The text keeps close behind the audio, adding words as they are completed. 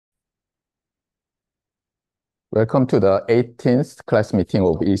Welcome to the 18th class meeting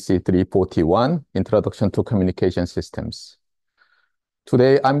of EECE341, Introduction to Communication Systems.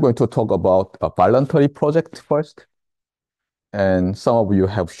 Today, I'm going to talk about a voluntary project first. And some of you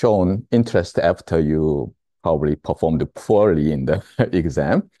have shown interest after you probably performed poorly in the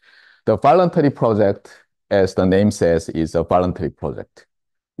exam. The voluntary project, as the name says, is a voluntary project,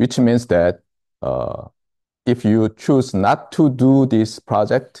 which means that if you choose not to do this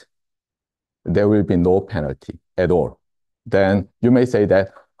project, there will be no penalty at all. Then you may say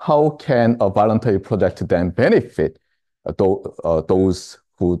that, how can a voluntary project then benefit those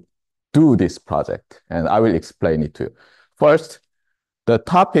who do this project? And I will explain it to you. First, the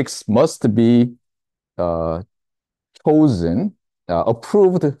topics must be chosen,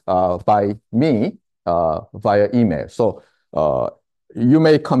 approved by me via email. So you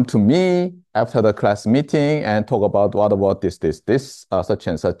may come to me after the class meeting and talk about what about this, such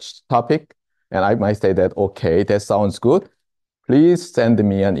and such topic. And I might say that, okay, that sounds good. Please send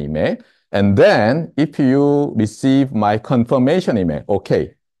me an email. And then if you receive my confirmation email,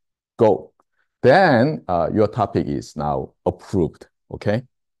 okay, go. Then your topic is now approved, okay?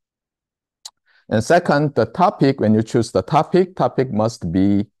 And second, the topic, when you choose the topic must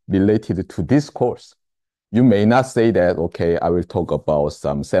be related to this course. You may not say that, okay, I will talk about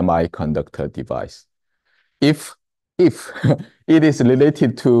some semiconductor device. If it is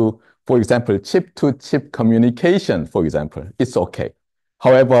related to, for example, chip-to-chip communication, for example, it's okay.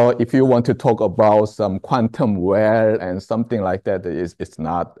 However, if you want to talk about some quantum well and something like that, it's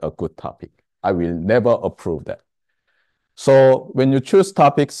not a good topic. I will never approve that. So when you choose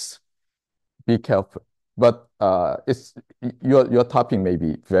topics, be careful. But your topic may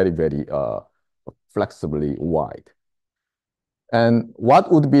be very, very flexibly wide. And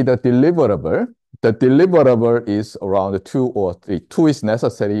what would be the deliverable? The deliverable is around 2 or 3. 2 is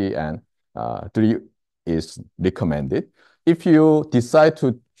necessary and 3 is recommended. If you decide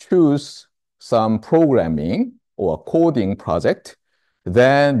to choose some programming or coding project,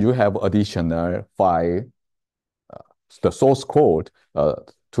 then you have additional file, the source code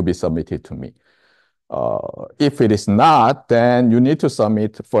to be submitted to me. If it is not, then you need to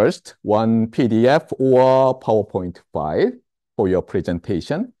submit first one PDF or PowerPoint file for your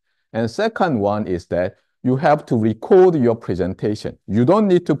presentation. And second one is that you have to record your presentation. You don't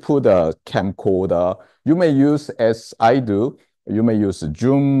need to put a camcorder. You may use, as I do, you may use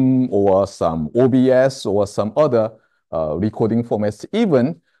Zoom or some OBS or some other recording formats.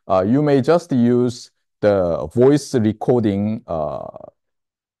 Even you may just use the voice recording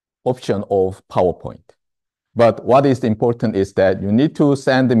option of PowerPoint. But what is important is that you need to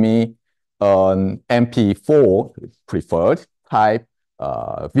send me an MP4 preferred type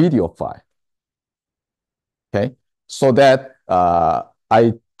video file. Okay, so that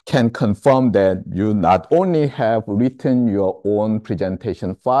I can confirm that you not only have written your own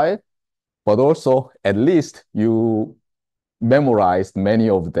presentation file, but also at least you memorized many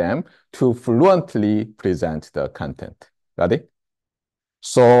of them to fluently present the content. Got it?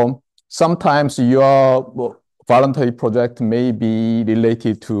 So sometimes your voluntary project may be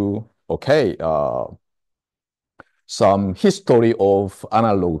related to, okay, some history of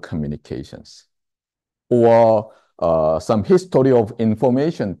analog communications, or some history of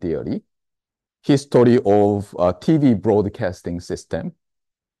information theory, history of TV broadcasting system,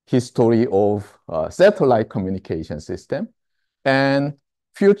 history of satellite communication system, and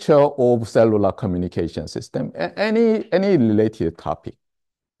future of cellular communication system, any related topic.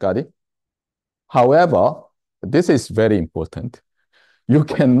 Got it? However, this is very important. You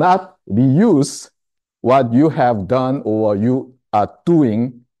cannot reuse what you have done or you are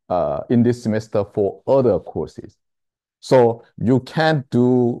doing in this semester for other courses. So you can't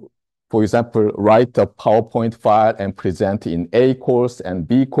do, for example, write a PowerPoint file and present in A course and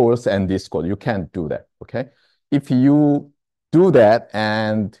B course and this course. You can't do that, okay? If you do that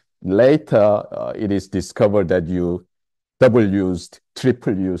and later it is discovered that you double used,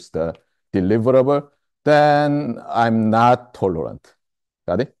 triple used the deliverable, then I'm not tolerant.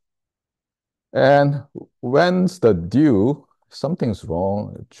 Got it? And when's the due? Something's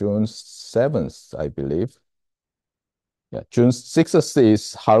wrong. June 7th, I believe. Yeah, June 6th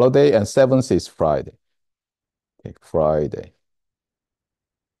is holiday and 7th is Friday. Okay, Friday.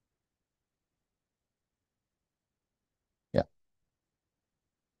 Yeah.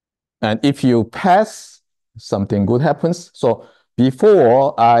 And if you pass, something good happens. So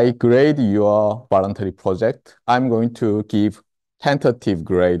before I grade your voluntary project, I'm going to give tentative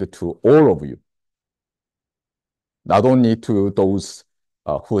grade to all of you. Not only to those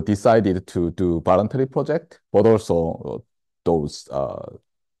who decided to do voluntary project, but also those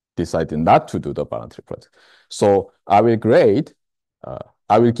decided not to do the voluntary project. So I will grade,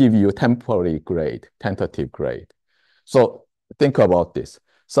 I will give you temporary grade, tentative grade. So think about this.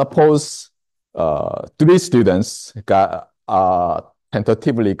 Suppose 3 students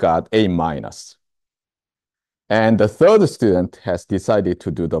tentatively got A minus. And the 3rd student has decided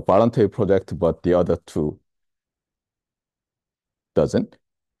to do the voluntary project, but the other 2 doesn't.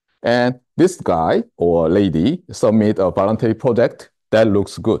 And this guy or lady submit a voluntary project that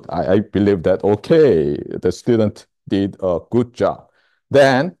looks good. I believe that, okay, the student did a good job.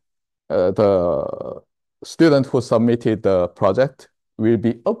 Then the student who submitted the project will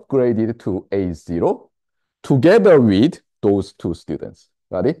be upgraded to A0 together with those 2 students.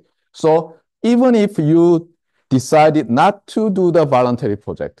 Got it? So even if you decided not to do the voluntary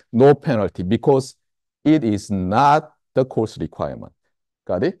project, no penalty because it is not the course requirement.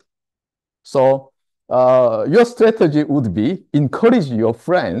 Got it? So your strategy would be encourage your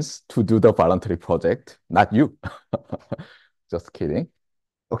friends to do the voluntary project, not you. Just kidding.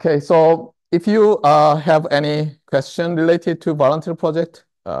 Okay, so if you have any question related to voluntary project,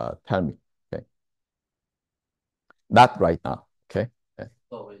 tell me. Okay, not right now. Okay.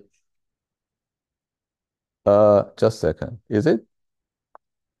 Just a second. Is it?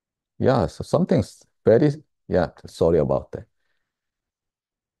 Yeah. So something's very. Yeah. Sorry about that.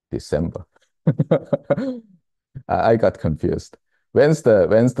 December. I got confused. When's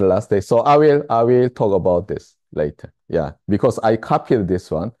the last day? So I will talk about this later. Yeah, because I copied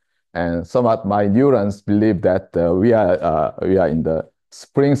this one, and some of my neurons believe that we are in the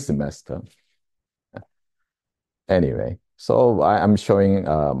spring semester. Anyway, so I'm showing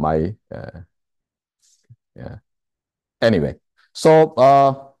my yeah. Anyway, so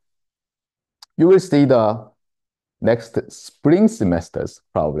you will see the next spring semesters.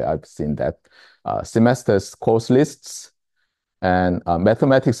 Probably I've seen that semesters course lists. And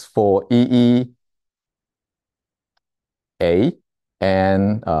mathematics for EEA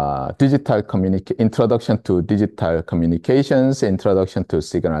and introduction to digital communications, introduction to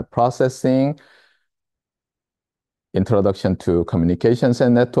signal processing, introduction to communications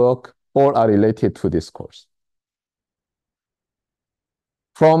and network, all are related to this course.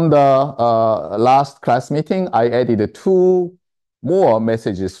 From the last class meeting, I added 2 more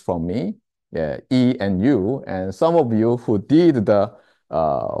messages from me, E and U, and some of you who did the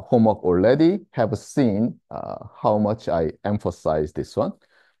homework already have seen how much I emphasize this one.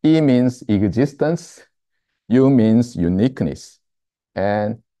 E means existence, U means uniqueness.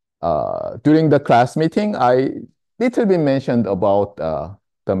 And during the class meeting, I little bit mentioned about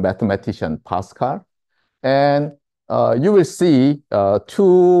the mathematician Pascal. And you will see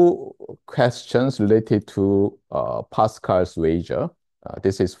 2 questions related to Pascal's wager.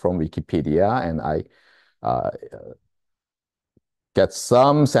 This is from Wikipedia, and I get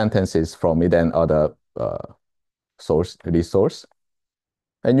some sentences from it and other resource,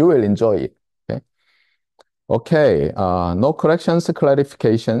 and you will enjoy it. Okay. Okay. No corrections,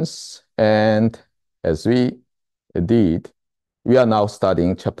 clarifications, and as we did, we are now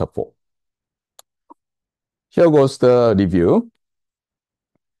studying chapter 4. Here goes the review.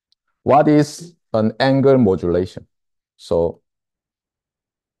 What is an angle modulation? So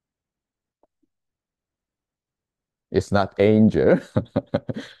it's not angel.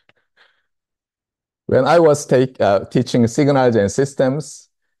 When I was teaching signals and systems,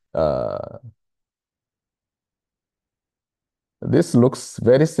 this looks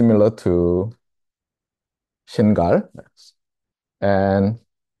very similar to Shingal. And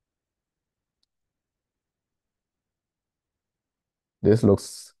this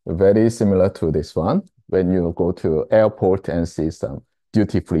looks very similar to this one. When you go to airport and see some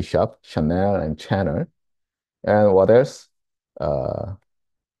duty-free shop, Chanel and Channel. And what else?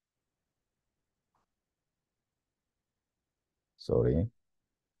 Sorry.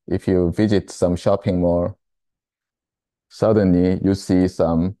 If you visit some shopping mall, suddenly you see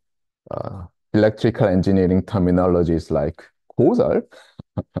some electrical engineering terminologies like causal.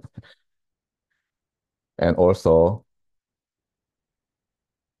 And also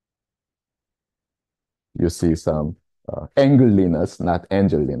you see some angeliness, not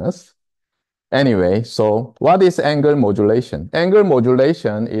angeliness. Anyway, so what is angle modulation? Angle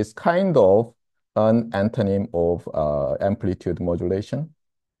modulation is kind of an antonym of amplitude modulation.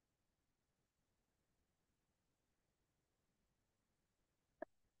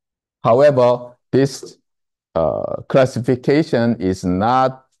 However, this classification is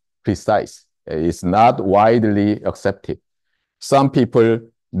not precise. It's not widely accepted. Some people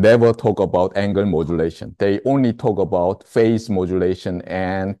never talk about angle modulation. They only talk about phase modulation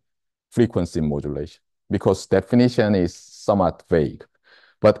and frequency modulation because definition is somewhat vague.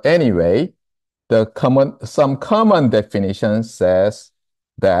 But anyway, some common definition says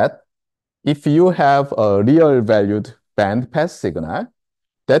that if you have a real valued bandpass signal,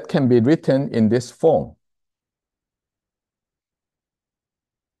 that can be written in this form.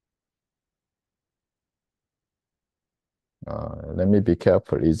 Let me be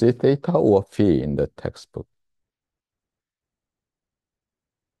careful. Is it theta or phi in the textbook?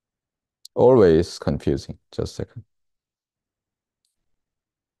 Always confusing. Just a second.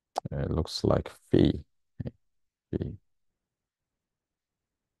 It looks like phi. Phi.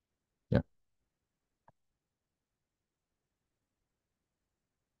 Yeah.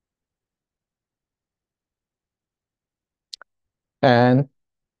 And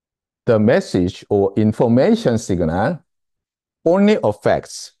the message or information signal only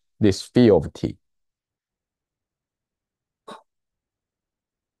affects this phi of t.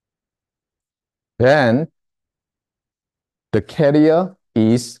 Then the carrier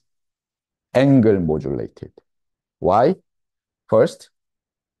is angle modulated. Why? First,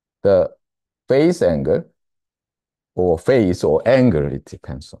 the phase angle or phase or angle, it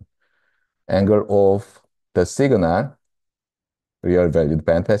depends on angle of the signal, real valued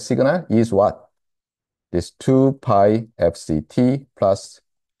bandpass signal is what? This 2 pi fct plus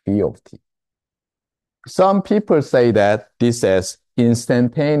phi of t. Some people say that this is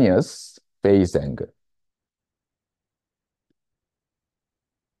instantaneous phase angle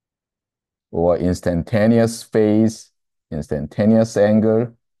or instantaneous phase, instantaneous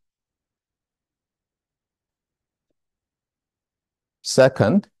angle.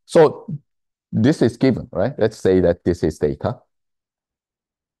 Second, so this is given, right? Let's say that this is theta.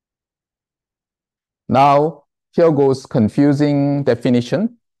 Now, here goes confusing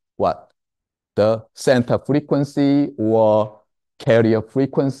definition. What? The center frequency or carrier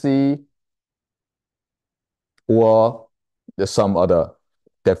frequency or some other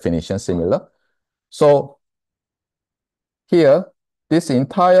definition similar. So here, this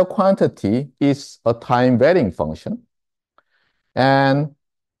entire quantity is a time varying function. And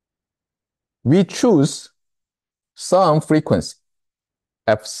we choose some frequency,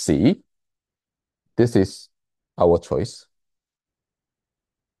 fc. This is our choice.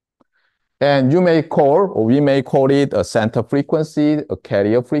 And you may call, or we may call it a center frequency, a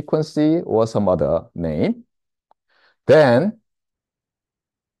carrier frequency, or some other name. Then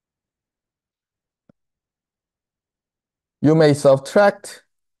you may subtract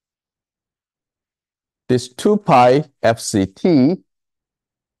this 2 pi fct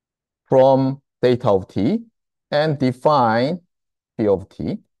from theta of t and define phi of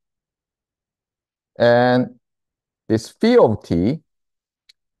t. And this phi of t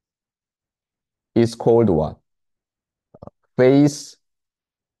is called what? Phase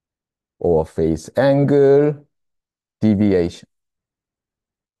or phase angle deviation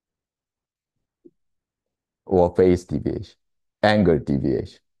or phase deviation, angle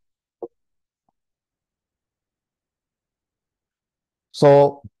deviation.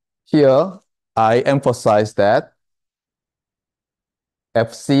 So here I emphasize that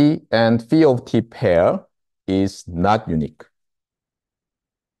fc and phi of t pair is not unique.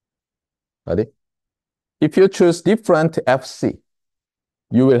 Ready? If you choose different fc,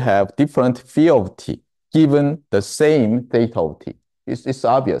 you will have different phi of t given the same theta of t. It's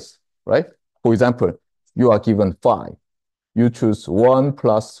obvious, right? For example, you are given 5. You choose 1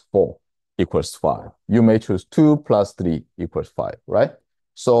 plus 4 equals 5. You may choose 2 plus 3 equals 5, right?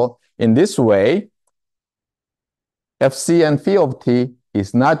 So in this way, fc and phi of t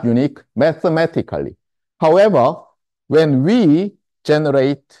is not unique mathematically. However, when we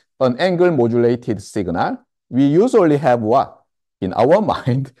generate an angle modulated signal, we usually have what? In our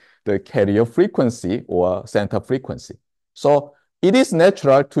mind, the carrier frequency or center frequency. So it is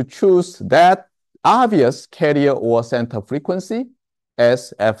natural to choose that obvious carrier or center frequency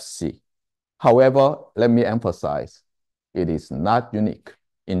as fc. However, let me emphasize, it is not unique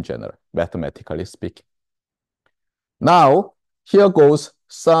in general, mathematically speaking. Now, here goes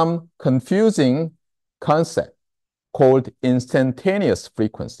some confusing concept called instantaneous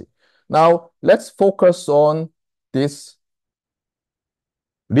frequency. Now, let's focus on this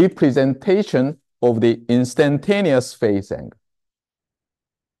representation of the instantaneous phase angle.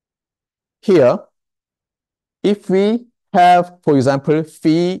 Here, if we have, for example,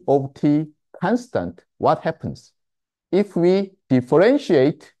 phi of t constant, what happens? If we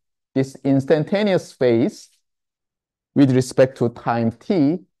differentiate this instantaneous phase with respect to time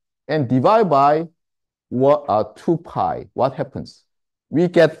t and divide by 2 pi, what happens? We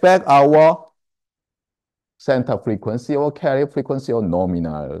get back our center frequency or carrier frequency or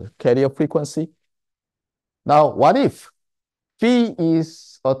nominal carrier frequency. Now, what if phi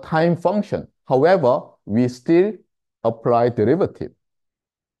is a time function. However, we still apply derivative.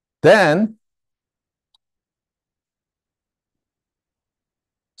 Then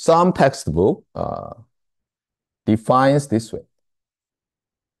some textbook defines this way.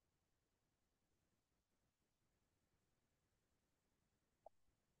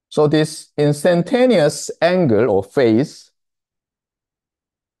 So this instantaneous angle or phase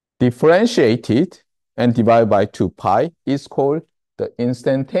differentiated and divided by 2 pi is called the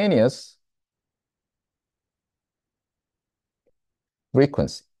instantaneous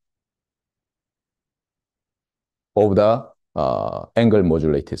frequency of the angle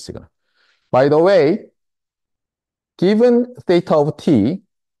modulated signal. By the way, given theta of t,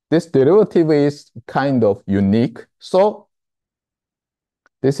 this derivative is kind of unique. So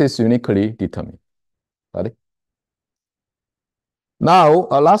this is uniquely determined. Got it? Now,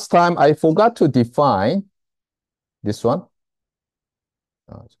 last time I forgot to define this one.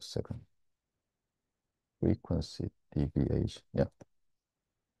 Just a second. Frequency deviation. Yeah.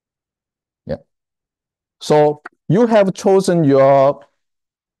 Yeah. So you have chosen your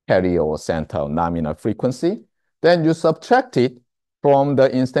carrier or center nominal frequency. Then you subtract it from the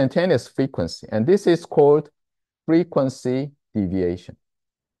instantaneous frequency. And this is called frequency deviation.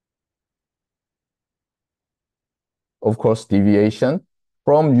 Of course, deviation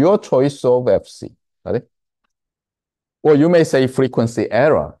from your choice of FC. Right? Or you may say frequency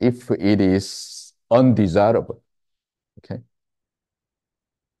error if it is undesirable. Okay.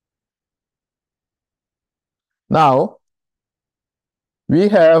 Now, we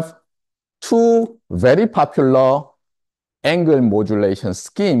have two very popular angle modulation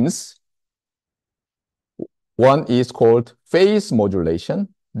schemes. One is called phase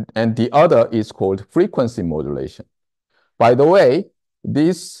modulation, and the other is called frequency modulation. By the way,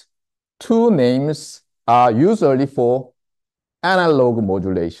 these two names are usually for analog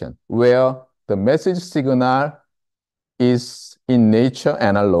modulation, where the message signal is in nature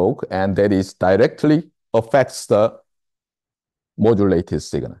analog, and that is directly affects the modulated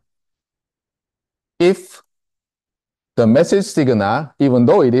signal. If the message signal, even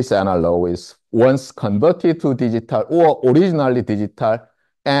though it is analog, is once converted to digital or originally digital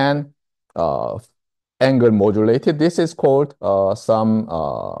and angle modulated, this is called some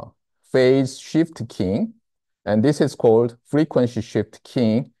phase shift keying, and this is called frequency shift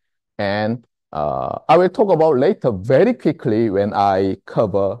keying. And I will talk about later very quickly when I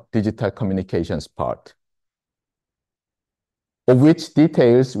cover digital communications part, of which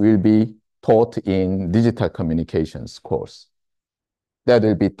details will be taught in digital communications course. That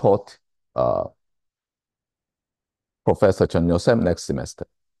will be taught Professor Chun Yosef next semester.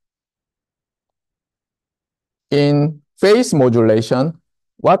 In phase modulation,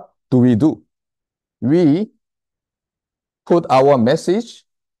 what do? We put our message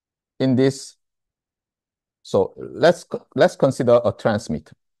in this. So let's consider a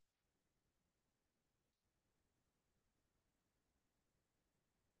transmitter.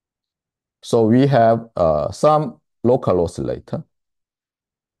 So we have some local oscillator.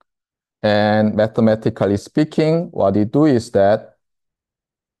 And mathematically speaking, what we do is that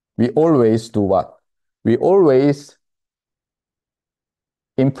we always do what? We always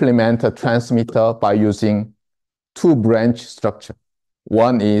implement a transmitter by using two-branch structure.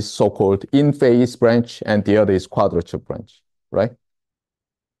 One is so-called in-phase branch, and the other is quadrature branch, right?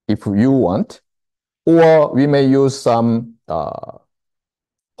 If you want. Or we may use some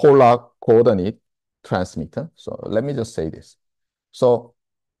polar coordinate transmitter. So let me just say this. So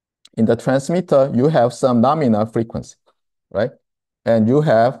in the transmitter, you have some nominal frequency, right? And you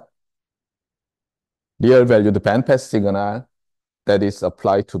have real valued bandpass signal that is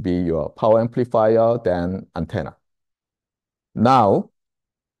applied to be your power amplifier, then antenna. Now,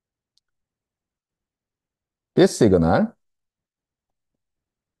 this signal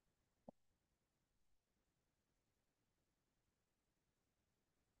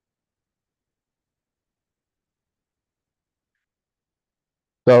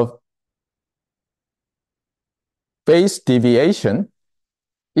the phase deviation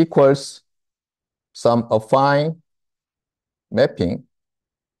equals some affine mapping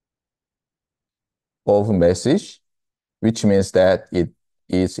of message, which means that it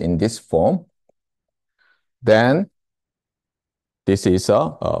is in this form. Then this is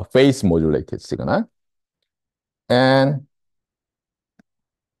a phase modulated signal. And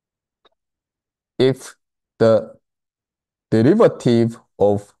if the derivative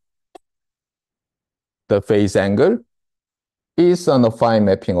of the phase angle is an affine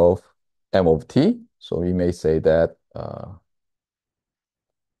mapping of m of t, so we may say that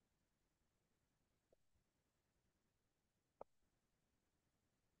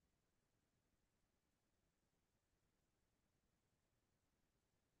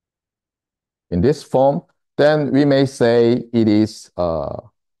in this form, then we may say it is a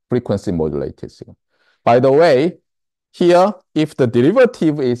frequency modulated signal. By the way, here, if the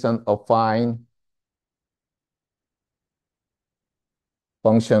derivative is an affine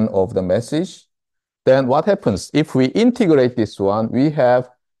function of the message, then what happens? If we integrate this one, we have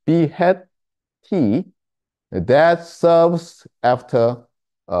b hat t that serves after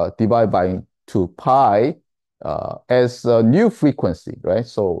divided by 2 pi as a new frequency, right?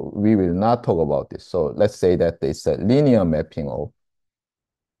 So we will not talk about this. So let's say that it's a linear mapping of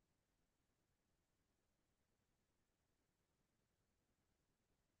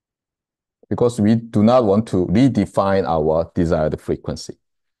because we do not want to redefine our desired frequency.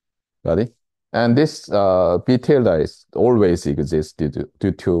 Got it? And this b tilde is always exists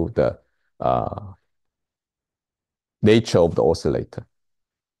due to the nature of the oscillator.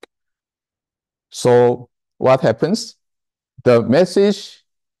 So what happens? The message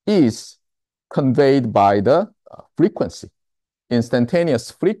is conveyed by the frequency,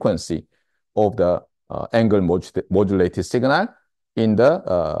 instantaneous frequency of the angle modulated signal in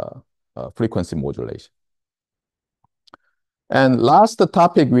the frequency modulation. And last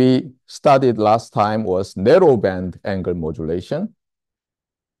topic we studied last time was narrowband angle modulation.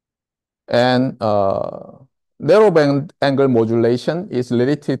 And narrowband angle modulation is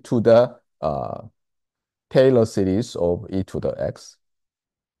related to the Taylor series of e to the x,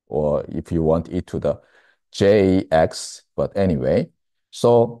 or if you want e to the jx, but anyway.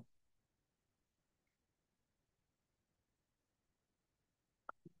 So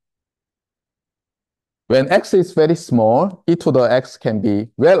when x is very small, e to the x can be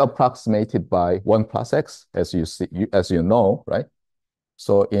well approximated by 1 plus x, as you see, as you know, right?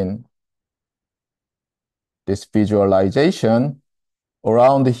 So in this visualization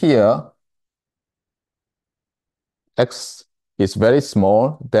around here, x is very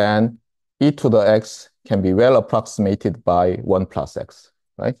small, then e to the x can be well approximated by 1 plus x,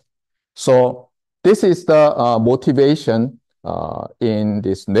 right? So this is the motivation in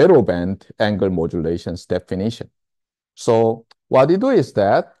this narrowband angle modulation's definition. So what we do is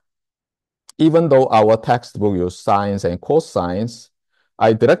that even though our textbook use sines and cosines,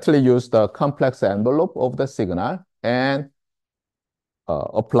 I directly use the complex envelope of the signal and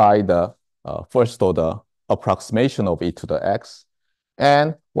apply the first order approximation of e to the x.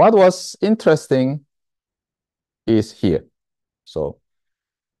 And what was interesting is here. So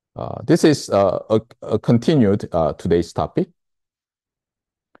this is a continued today's topic.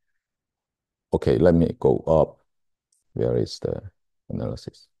 Okay, let me go up. Where is the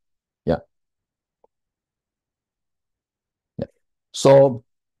analysis? Yeah. So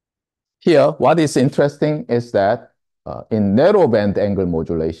here, what is interesting is that in narrowband angle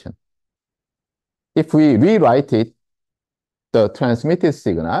modulation, if we rewrite it, the transmitted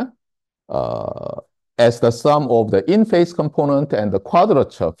signal as the sum of the in-phase component and the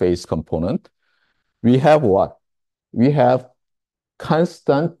quadrature phase component, we have what? We have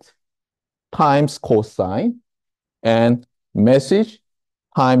constant times cosine and message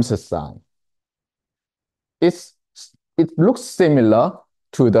times sine. It looks similar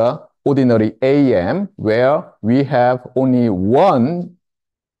to the ordinary AM, where we have only one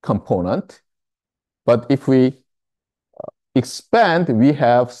component. But if we expand, we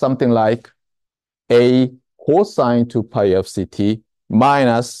have something like A cosine 2 pi fct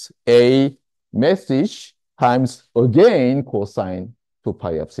minus A message times again cosine 2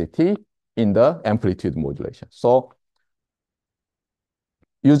 pi fct in the amplitude modulation. So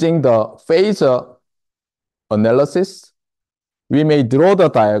using the phasor analysis, we may draw the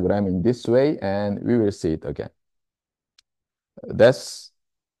diagram in this way, and we will see it again. That's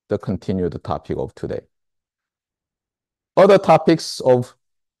the continued topic of today. Other topics of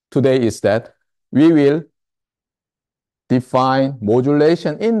today is that we will define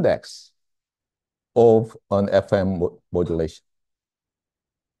modulation index of an FM modulation.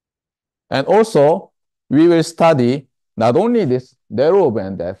 And also, we will study not only this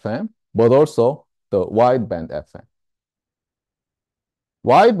narrowband FM, but also the wideband FM.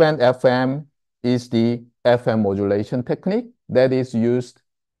 Wideband FM is the FM modulation technique that is used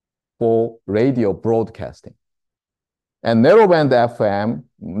for radio broadcasting. And narrowband FM,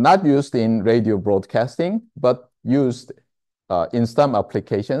 not used in radio broadcasting, but used in some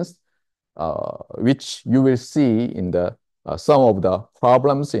applications, which you will see in the some of the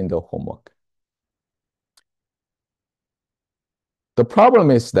problems in the homework. The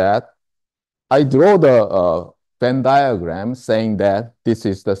problem is that I draw the Venn diagram saying that this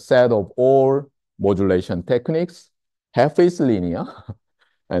is the set of all modulation techniques. Half is linear,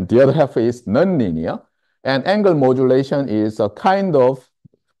 and the other half is non-linear. And angle modulation is a kind of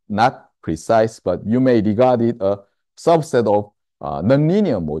not precise, but you may regard it a subset of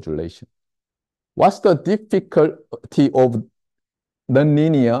nonlinear modulation. What's the difficulty of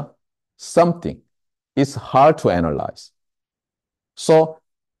nonlinear something? It's hard to analyze. So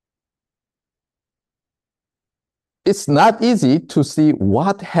it's not easy to see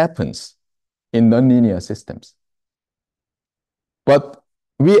what happens in nonlinear systems. But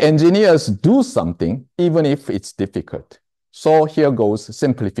we engineers do something even if it's difficult. So here goes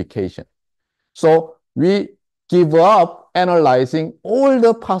simplification. So we give up analyzing all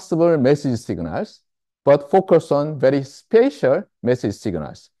the possible message signals, but focus on very special message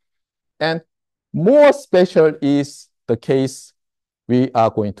signals. And more special is the case we are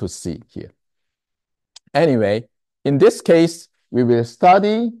going to see here. Anyway, in this case, we will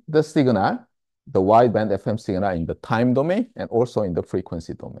study the signal, the wideband FM signal in the time domain and also in the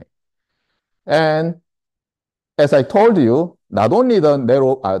frequency domain. And as I told you, not only the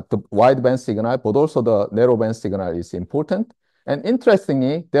wideband signal, but also the narrowband signal is important. And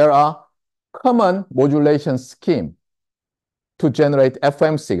interestingly, there are common modulation schemes to generate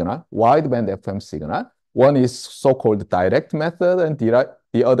FM signal, wideband FM signal. One is so-called direct method, and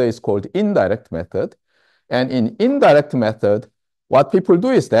the other is called indirect method. And in indirect method, what people do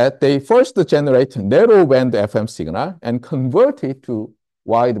is that they first generate narrowband FM signal and convert it to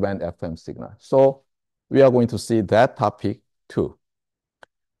wideband FM signal. So we are going to see that topic too.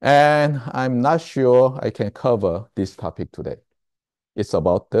 And I'm not sure I can cover this topic today. It's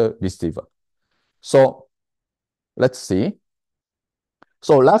about the receiver. So let's see.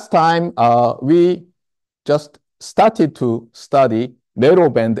 So last time we just started to study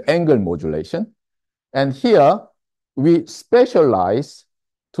narrowband angle modulation. And here we specialize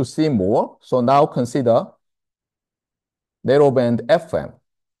to see more. So now consider narrowband FM.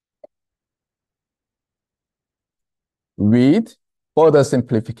 With further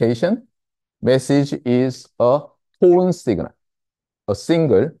simplification, message is a tone signal, a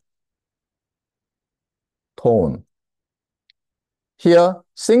single tone. Here,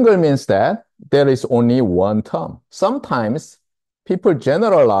 single means that there is only one term. Sometimes people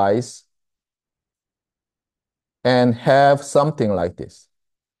generalize and have something like this.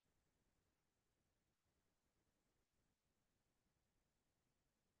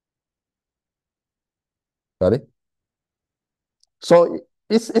 Got it? So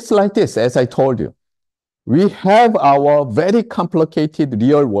it's like this, as I told you. We have our very complicated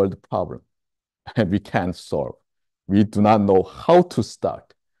real world problem and we can't solve. We do not know how to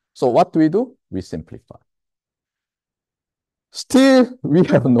start. So what do? We simplify. Still, we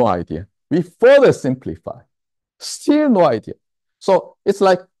have no idea. We further simplify. Still no idea. So it's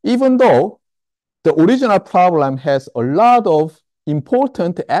like, even though the original problem has a lot of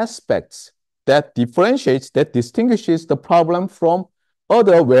important aspects that differentiates, that distinguishes the problem from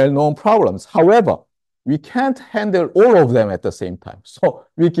other well-known problems. However, we can't handle all of them at the same time. So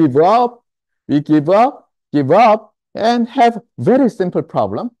we give up, and have very simple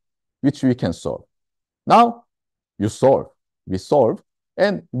problem, which we can solve. Now, you solve, we solve,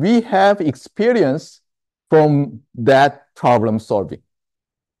 and we have experience from that problem solving.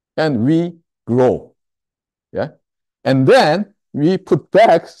 And we grow, yeah? And then we put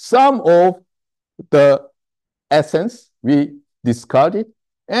back some of the essence, we discard it,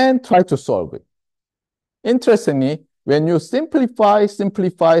 and try to solve it. Interestingly, when you simplify,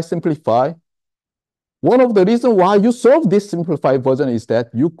 one of the reasons why you solve this simplified version is that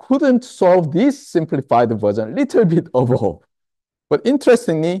you couldn't solve this simplified version a little bit above. But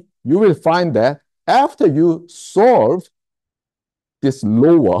interestingly, you will find that after you solve this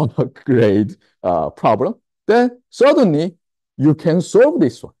lower grade problem, then suddenly you can solve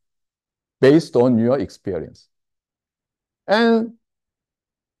this one based on your experience. And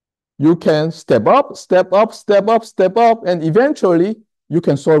you can step up, and eventually you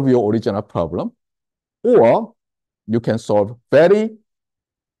can solve your original problem. Or you can solve very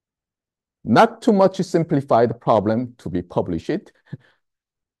not too much simplified problem to be published.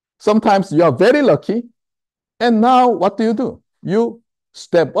 Sometimes you are very lucky. And now what do? You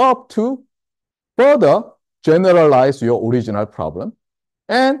step up to further generalize your original problem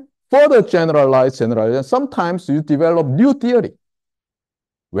and further generalize. Sometimes you develop new theory,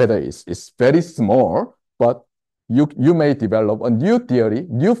 whether it's very small, but you may develop a new theory,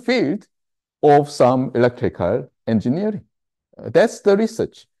 new field of some electrical engineering. That's the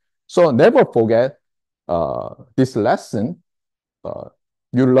research. So never forget this lesson.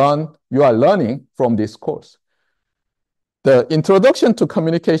 You are learning from this course. The introduction to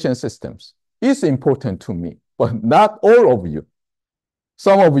communication systems is important to me, but not all of you.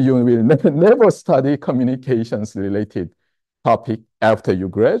 Some of you will never study communications related topic after you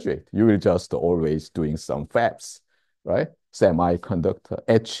graduate. You will just always doing some fabs, right? Semiconductor,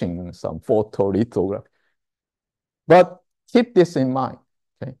 etching, some photolithography. But keep this in mind,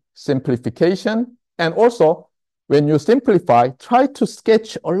 okay? Simplification, and also when you simplify, try to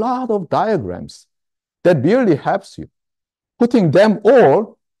sketch a lot of diagrams. That really helps you. Putting them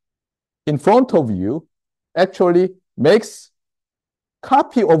all in front of you actually makes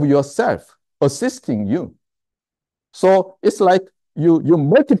copy of yourself assisting you. So it's like you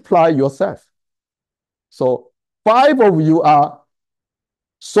multiply yourself. So 5 of you are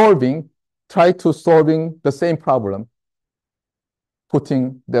try to solving the same problem,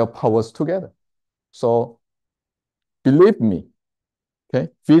 putting their powers together. So believe me, okay,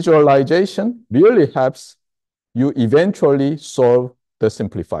 visualization really helps you eventually solve the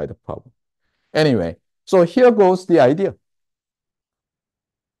simplified problem. Anyway, so here goes the idea.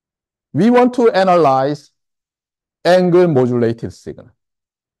 We want to analyze angle modulated signal.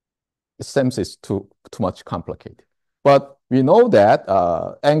 It seems it's too much complicated. But we know that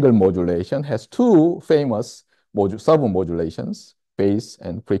angle modulation has 2 famous sub-modulations, phase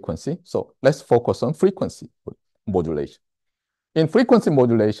and frequency. So let's focus on frequency modulation. In frequency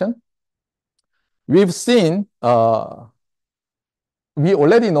modulation, we've seen, we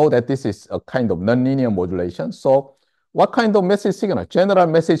already know that this is a kind of nonlinear modulation. So what kind of message signal? General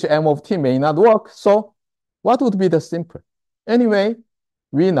message M of t may not work. So what would be the simple? Anyway,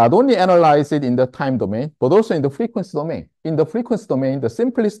 we not only analyze it in the time domain, but also in the frequency domain. In the frequency domain, the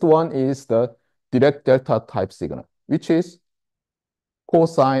simplest one is the direct delta type signal, which is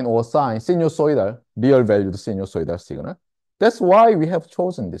cosine or sine, sinusoidal, real valued sinusoidal signal. That's why we have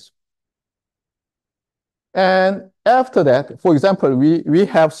chosen this. And after that, for example, we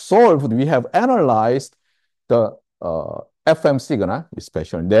have analyzed the FM signal,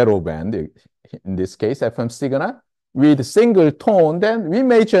 especially narrowband, in this case, FM signal, with single tone, then we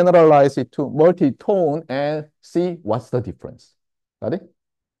may generalize it to multi-tone and see what's the difference. Got it?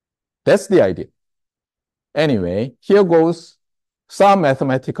 That's the idea. Anyway, here goes some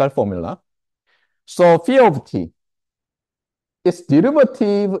mathematical formula. So phi of t, its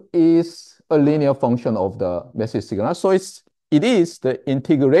derivative is a linear function of the message signal. So it is the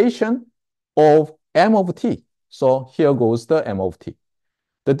integration of m of t. So here goes the m of t.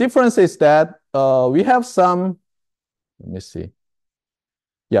 The difference is that we have some, let me see.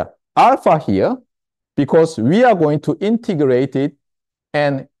 Yeah, alpha here, because we are going to integrate it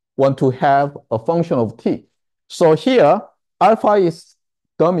and want to have a function of t. So here, alpha is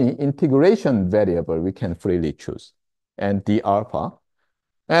dummy integration variable we can freely choose, and d alpha.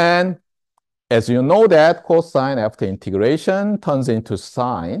 And as you know that cosine after integration turns into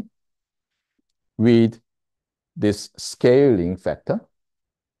sine with this scaling factor.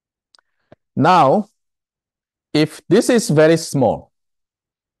 Now, if this is very small,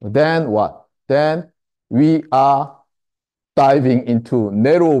 then what? Then we are diving into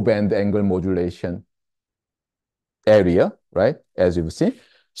narrowband angle modulation area, right? As you've seen.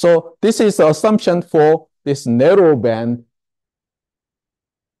 So this is the assumption for this narrowband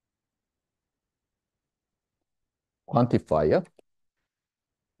quantifier.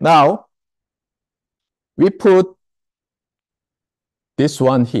 Now, we put this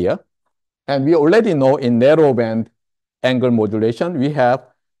one here, and we already know in narrowband angle modulation, we have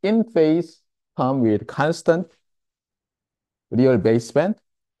in phase term with constant real baseband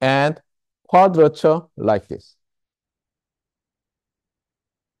and quadrature like this.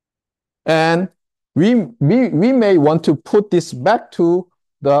 And we may want to put this back to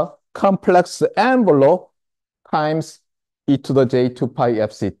the complex envelope times e to the j 2 pi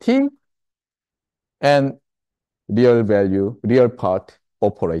fct and real part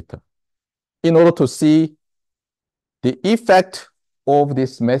operator in order to see the effect of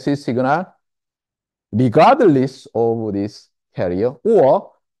this message signal regardless of this carrier,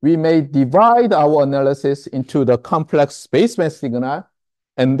 or we may divide our analysis into the complex baseband signal,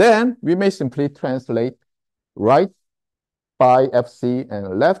 and then we may simply translate right by FC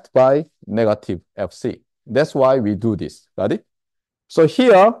and left by negative FC. That's why we do this. Got it? So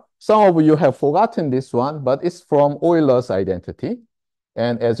here, some of you have forgotten this one, but it's from Euler's identity.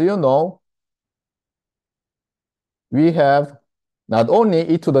 And as you know, we have not only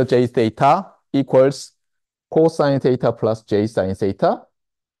e to the j theta equals cosine theta plus j sine theta.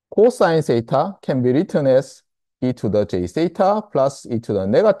 Cosine theta can be written as e to the j theta plus e to the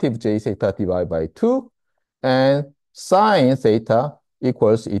negative j theta divided by 2. And sine theta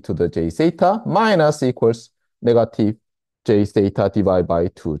equals e to the j theta minus equals negative j theta divided by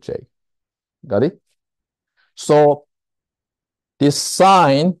 2j. Got it? So this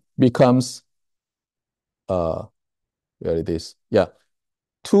sine becomes, where it is? Yeah.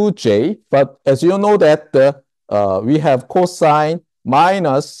 2j, but as you know that we have cosine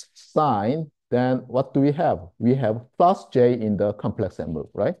minus sine, then what do we have? We have plus j in the complex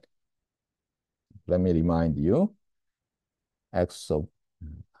envelope, right? Let me remind you, x of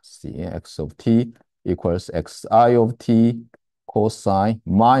t equals xi of t cosine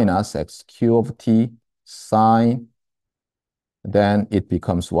minus xq of t sine. Then it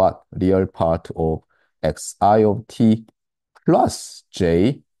becomes what? Real part of xi of t plus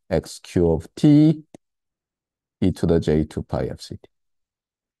j xq of t e to the j 2 pi fct.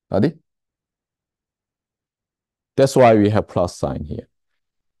 Got it? That's why we have plus sign here.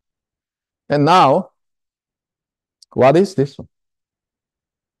 And now, what is this one?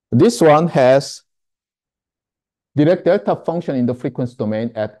 This one has direct delta function in the frequency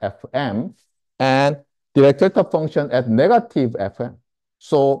domain at Fm and direct delta function at negative Fm.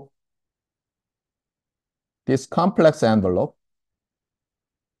 So this complex envelope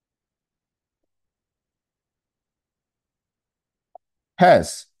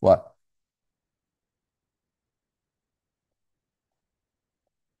has what?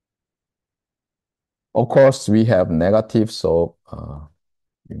 Of course, we have negative, so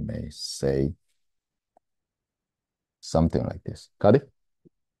we may say something like this. Got it?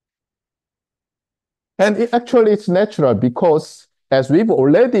 And actually, it's natural because as we've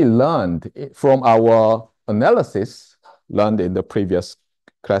already learned from our analysis, learned in the previous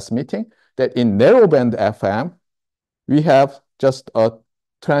class meeting, that in narrowband FM, we have just a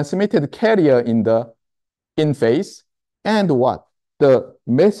transmitted carrier in phase and what? The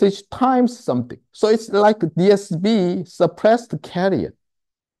message times something. So it's like DSB suppressed carrier.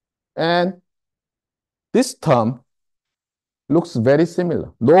 And this term looks very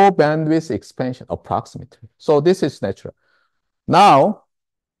similar. Low bandwidth expansion approximately. So this is natural. Now,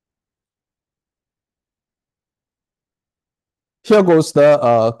 here goes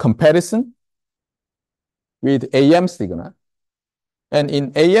the comparison with AM signal. And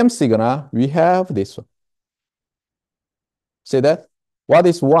in AM signal, we have this one. See that? What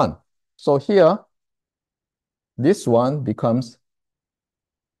is 1? So here, this one becomes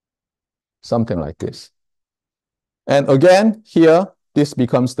something like this. And again, here, this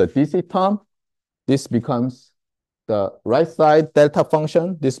becomes the DC term. This becomes the right side delta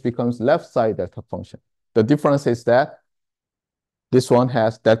function. This becomes left side delta function. The difference is that this one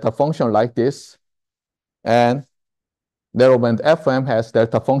has delta function like this, and narrowband FM has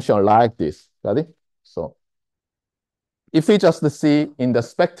delta function like this. Got it? So if we just see in the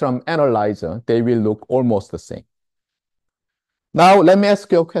spectrum analyzer, they will look almost the same. Now, let me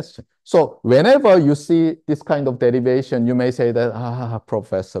ask you a question. So whenever you see this kind of derivation, you may say that,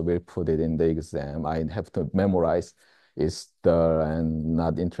 professor will put it in the exam. I have to memorize. It's the and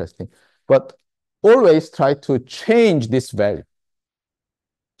not interesting. But always try to change this value.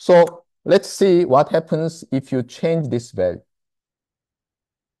 So let's see what happens if you change this value.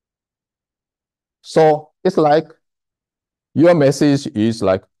 So it's like your message is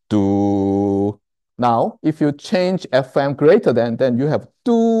like do. Now, if you change FM greater than, then you have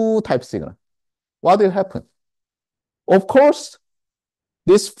do type signal. What will happen? Of course,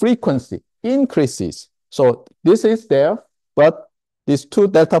 this frequency increases. So this is there, but these two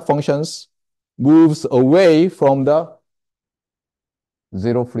delta functions moves away from the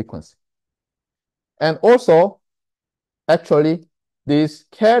zero frequency. And also, actually, this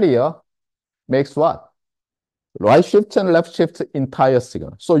carrier makes what? Right shift and left shift entire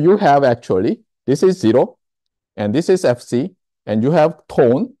signal. So you have actually, this is 0, and this is FC, and you have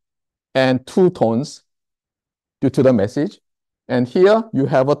tone and 2 tones due to the message. And here you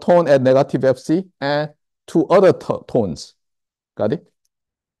have a tone at negative FC and 2 other tones. Got it?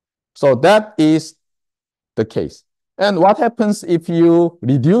 So that is the case. And what happens if you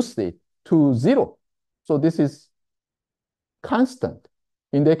reduce it to 0? So this is constant.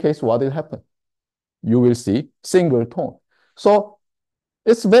 In that case, what will happen? You will see single tone. So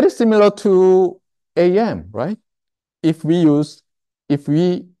it's very similar to AM, right? If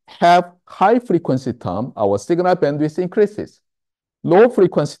we have high frequency term, our signal bandwidth increases. Low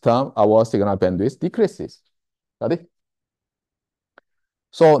frequency term, our signal bandwidth decreases. Got it?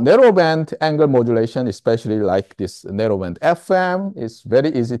 So narrowband angle modulation, especially like this narrowband FM, is very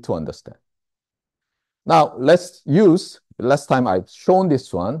easy to understand. Now let's use, last time I've shown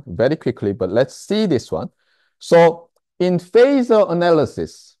this one very quickly, but let's see this one. So in phasor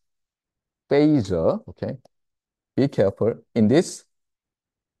analysis, phasor, okay, be careful. In this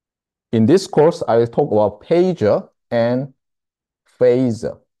course, I will talk about pager and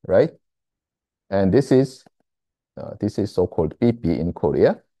phasor, right? And this is so-called BP in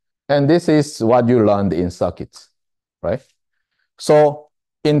Korea. And this is what you learned in circuits, right? So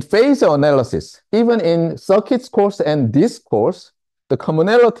in phasor analysis, even in circuits course and this course, the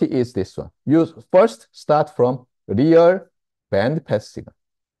commonality is this one. You first start from real bandpass signal.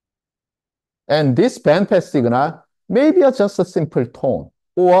 And this bandpass signal may be just a simple tone,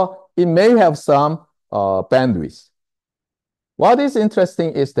 or it may have some bandwidth. What is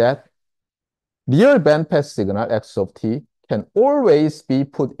interesting is that real bandpass signal x of t can always be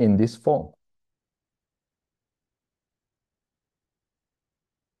put in this form.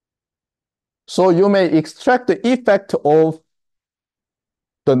 So you may extract the effect of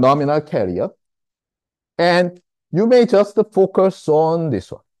the nominal carrier, and you may just focus on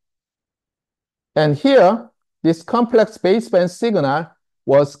this one. And here, this complex baseband signal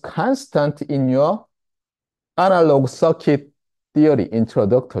was constant in your analog circuit theory,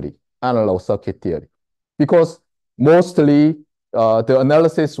 introductory analog circuit theory, because mostly the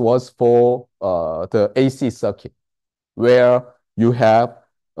analysis was for the AC circuit, where you have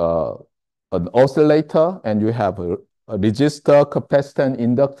an oscillator and you have a resistor, capacitor, and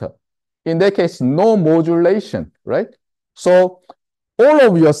inductor. In that case, no modulation, right? So all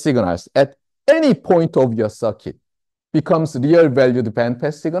of your signals at any point of your circuit becomes real valued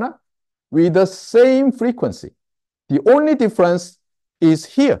bandpass signal with the same frequency. The only difference is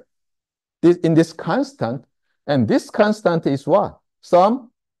here, in this constant, and this constant is what?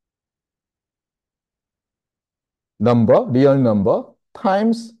 Some number, real number,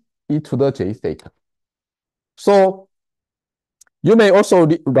 times e to the j theta. So you may also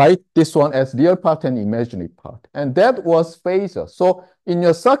write this one as real part and imaginary part. And that was phasor. So in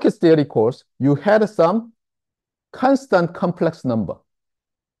your circuit theory course, you had some constant complex number.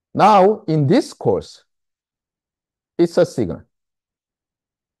 Now, in this course, it's a signal.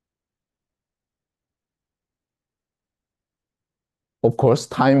 Of course,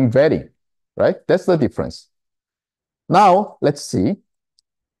 time varying, right? That's the difference. Now, let's see.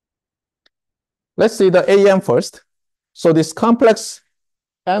 Let's see the AM first. So this complex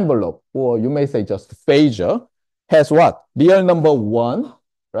envelope, or you may say just phasor, has what? Real number 1,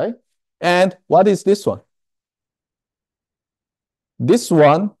 right? And what is this one? This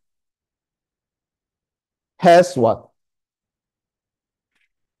one has what?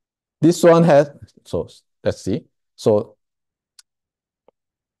 This one has, so let's see. So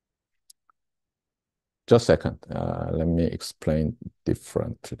just a second. Let me explain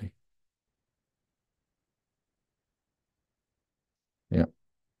differently. Yeah.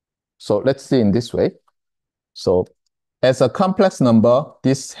 So let's see in this way. So as a complex number,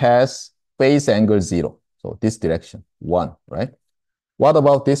 this has phase angle 0. So this direction, 1, right? What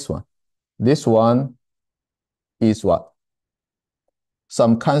about this one? This one is what?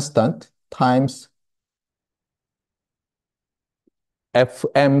 Some constant times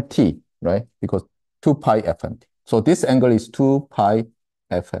FMT, right? Because 2 pi FMT. So this angle is 2 pi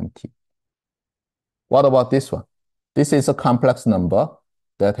FMT. What about this one? This is a complex number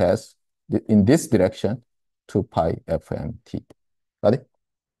that has, in this direction, 2 pi FMT. Got it?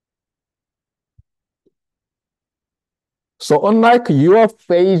 So unlike your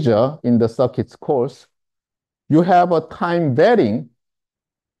phasor in the circuits course, you have a time varying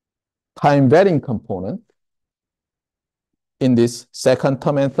component in this second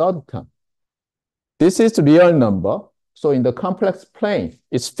term and third term. This is the real number. So in the complex plane,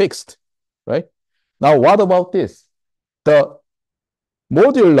 it's fixed, right? Now, what about this? The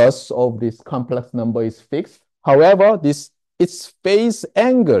modulus of this complex number is fixed. However, its phase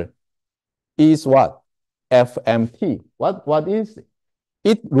angle is what? FMT. What is it?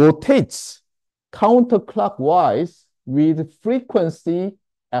 It rotates counterclockwise with frequency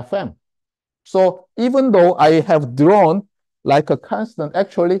FM. So even though I have drawn like a constant,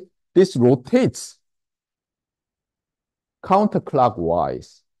 actually this rotates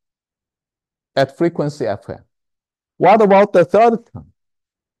counterclockwise at frequency FM. What about the third term?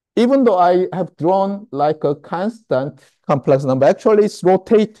 Even though I have drawn like a constant complex number, actually it's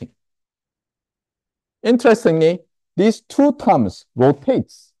rotating. Interestingly, these two terms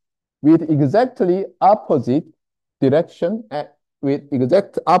rotates with exactly opposite direction, with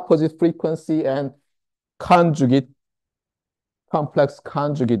exact opposite frequency and conjugate, complex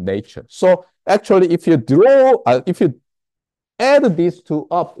conjugate nature. So actually, if you add these two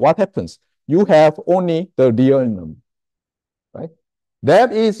up, what happens? You have only the real number, right?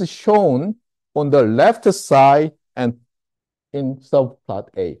 That is shown on the left side and in subplot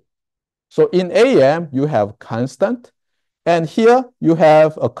A. So in AM, you have constant, and here you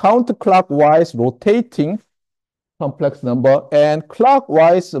have a counterclockwise rotating complex number and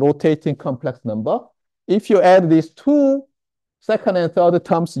clockwise rotating complex number. If you add these two second and third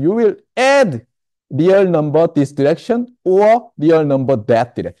terms, you will add real number this direction or real number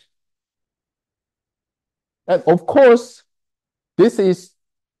that direction. And of course, this is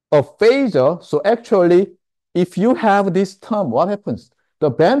a phasor. So actually, if you have this term, what happens?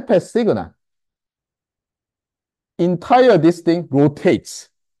 The bandpass signal, entire this thing rotates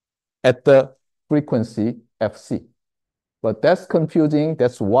at the frequency FC. But that's confusing.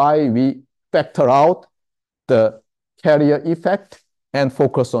 That's why we factor out the carrier effect and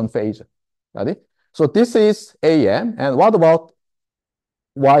focus on phasor. Got it? So this is AM. And what about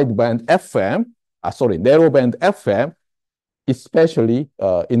wideband FM? Narrowband FM, especially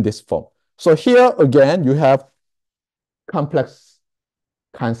in this form. So here again, you have complex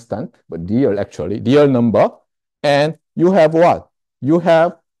constant, but real number. And you have what? You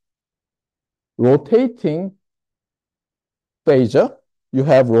have rotating phasor. You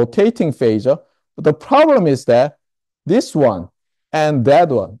have rotating phasor. But the problem is that this one and that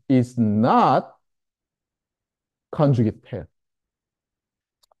one is not conjugate pair.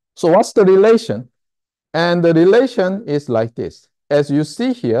 So what's the relation? And the relation is like this. As you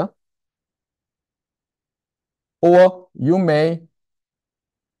see here, or you may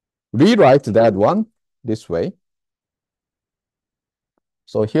rewrite that one this way.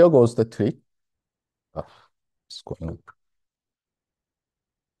 So here goes the trick. It's going.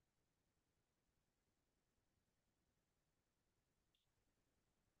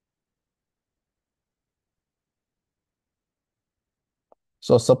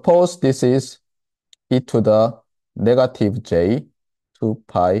 So suppose this is e to the negative j 2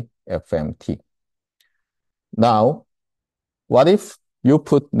 pi fmt. Now, what if you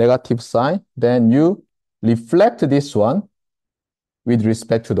put negative sign, then you reflect this one with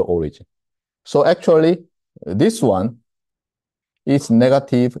respect to the origin. So actually, this one is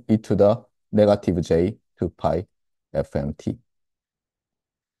negative e to the negative j 2 pi fmt.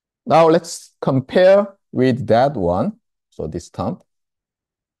 Now let's compare with that one, so this term.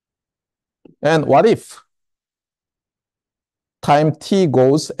 And what if time t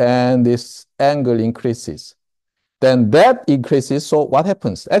goes and this angle increases? Then that increases, so what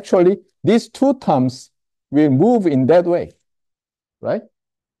happens? Actually, these two terms will move in that way, right?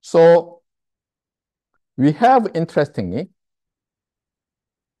 So we have, interestingly,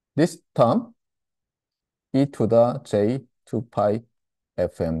 this term, e to the j 2 pi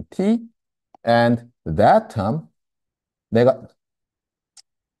fmt, and that term,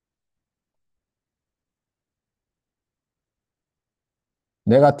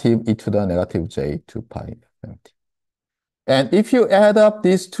 negative e to the negative j 2 pi fmt. And if you add up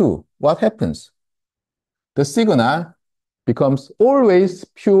these two, what happens? The signal becomes always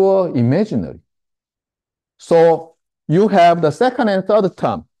pure imaginary. So you have the second and third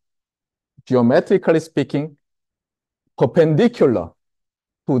term, geometrically speaking, perpendicular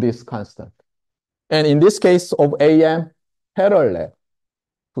to this constant. And in this case of AM, parallel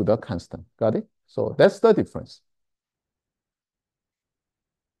to the constant. Got it? So that's the difference.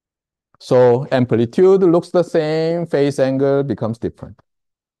 So amplitude looks the same, phase angle becomes different.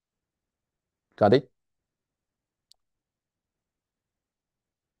 Got it?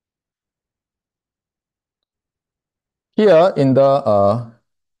 Here in the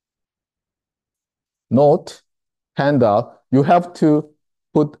note handout, you have to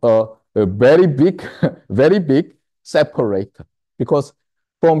put a very big, very big separator, because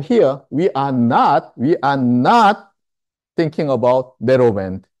from here we are not thinking about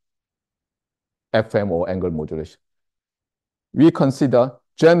narrowband FM or angle modulation. We consider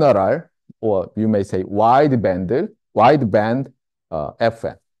general, or you may say wideband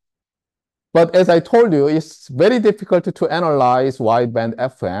FM. But as I told you, it's very difficult to analyze wideband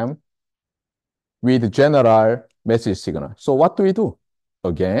FM with general message signal. So what do we do?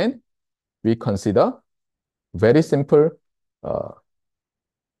 Again, we consider very simple,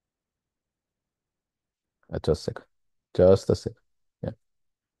 just a second. Yeah.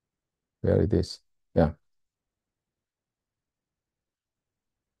 Where it is? Yeah.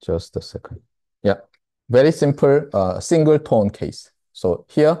 Just a second. Yeah. Very simple single tone case. So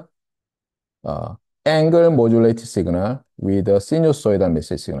here, angle modulated signal with a sinusoidal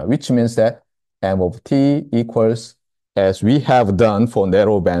message signal, which means that m of t equals, as we have done for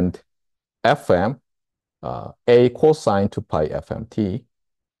narrowband FM, a cosine 2 pi fmt.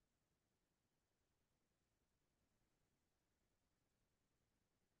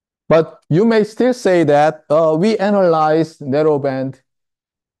 But you may still say that we analyze narrowband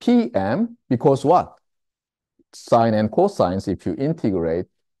PM because what? Sine and cosines, if you integrate,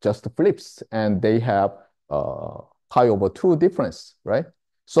 just flips, and they have pi over 2 difference, right?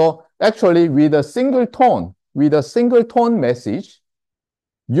 So actually, with a single tone message,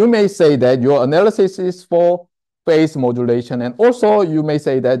 you may say that your analysis is for phase modulation, and also you may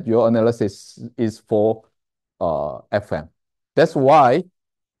say that your analysis is for FM. That's why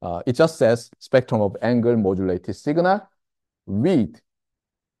it just says spectrum of angle modulated signal with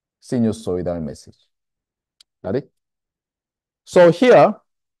sinusoidal message. Got it? So here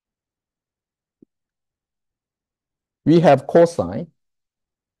we have cosine.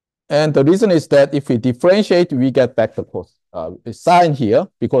 And the reason is that if we differentiate, we get back the sine here,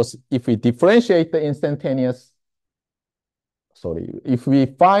 because if we differentiate the instantaneous, if we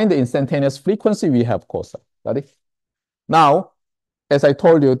find the instantaneous frequency, we have cosine. Got it? Now, as I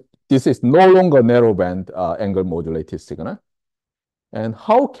told you, this is no longer narrowband angle modulated signal. And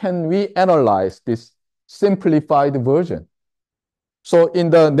how can we analyze this simplified version? So in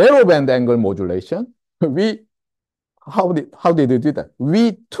the narrowband angle modulation, how did we do that?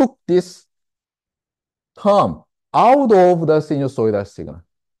 We took this term out of the sinusoidal signal.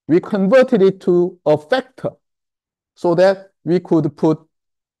 We converted it to a factor so that we could put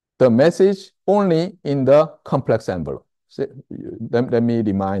the message only in the complex envelope. So, let me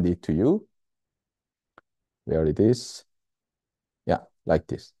remind it to you where it is. Yeah, like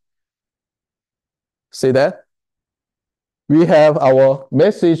this. See that? We have our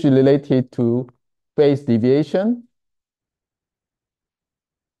message related to phase deviation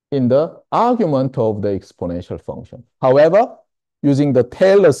in the argument of the exponential function. However, using the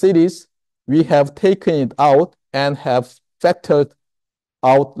Taylor series, we have taken it out and have factored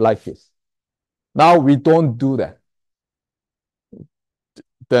out like this. Now we don't do that.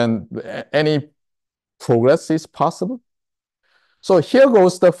 Then any progress is possible. So here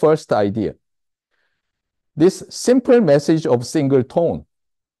goes the first idea. This simple message of single tone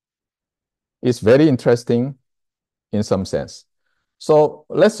is very interesting in some sense. So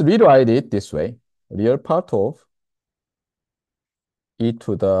let's rewrite it this way. Real part of e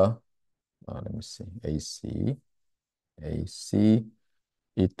to the, let me see, AC,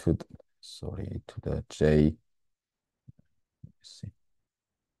 e to the, e to the j, let me see.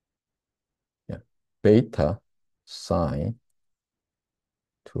 Yeah, beta sine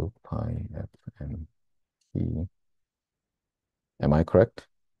 2 pi fm t. Am I correct?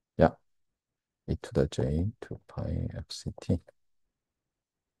 Yeah, e to the j 2 pi fct.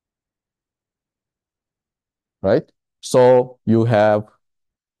 Right? So you have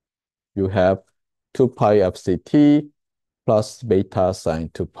 2 pi fct plus beta sine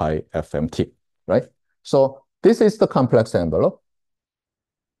 2 pi fmt, right? So this is the complex envelope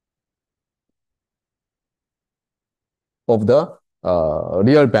of the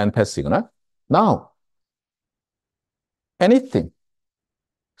real bandpass signal. Now, anything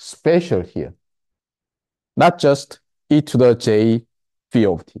special here, not just e to the j phi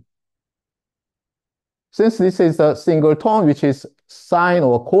of t. Since this is a single tone, which is sine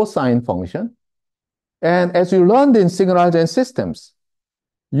or cosine function, and as you learned in signal gen systems,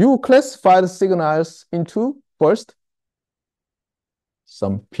 you classify the signals into first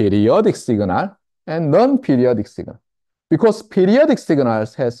some periodic signal and non-periodic signal, because periodic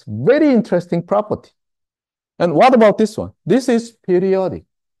signals has very interesting property. And what about this one? This is periodic,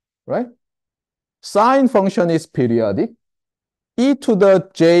 right? Sine function is periodic. E to the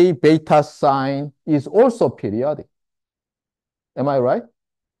j beta sine is also periodic. Am I right?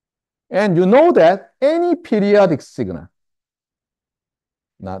 And you know that any periodic signal,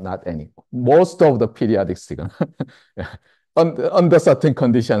 not any, most of the periodic signal, under certain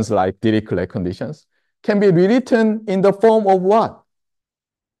conditions like Dirichlet conditions, can be rewritten in the form of what?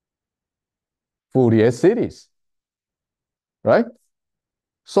 Fourier series, right?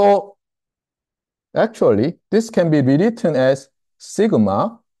 So actually, this can be rewritten as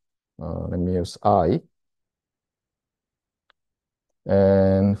sigma, let me use I,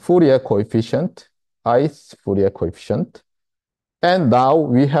 and Fourier coefficient, ith Fourier coefficient. And now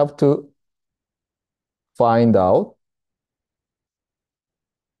we have to find out,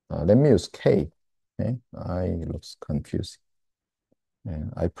 let me use K. Okay, I looks confusing.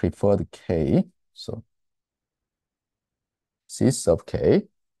 And I prefer the K, so C sub K,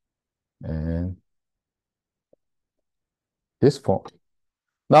 and this form.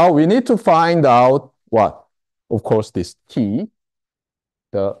 Now we need to find out what? Of course, this T,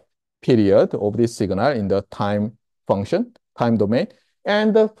 the period of this signal in the time function, time domain,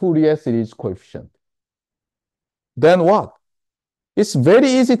 and the Fourier series coefficient. Then what? It's very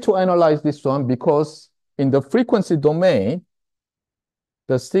easy to analyze this one because in the frequency domain,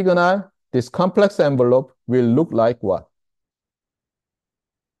 the signal, this complex envelope will look like what?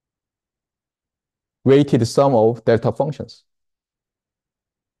 Weighted sum of delta functions.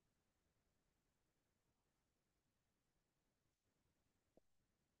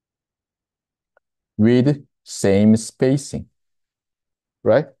 with same spacing,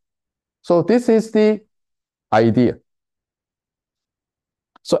 right? So this is the idea.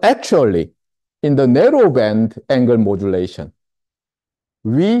 So actually, in the narrowband angle modulation,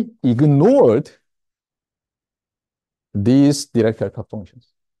 we ignored these direct delta functions.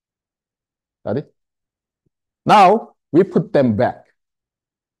 Got it? Now we put them back.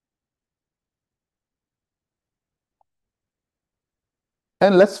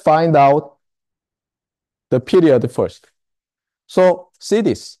 And let's find out the period first. So see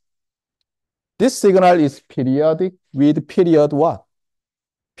this. This signal is periodic with period what?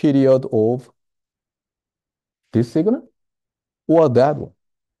 Period of this signal or that one?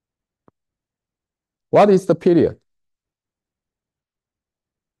 What is the period?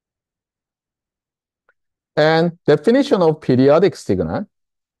 And definition of periodic signal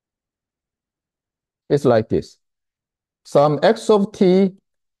is like this. Some x of t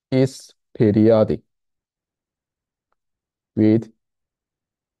is periodic with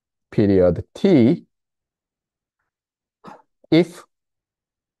period t if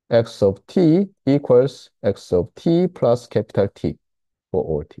x of t equals x of t plus capital T for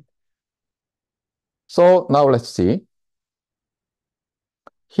all t. So now let's see.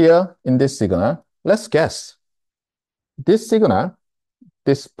 Here in this signal, let's guess. This signal,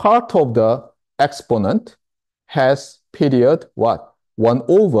 this part of the exponent has period what? 1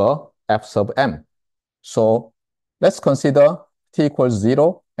 over f sub m. So let's consider t equals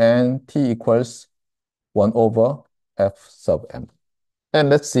 0 and t equals 1 over f sub m. And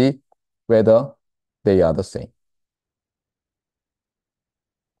let's see whether they are the same.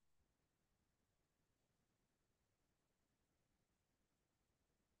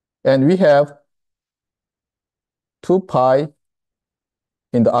 And we have 2 pi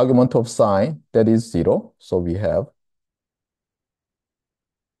in the argument of sine, that is 0. So we have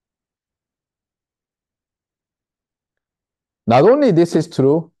not only this is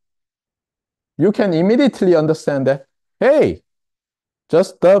true, you can immediately understand that, hey,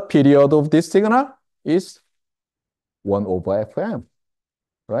 just the period of this signal is 1 over fm,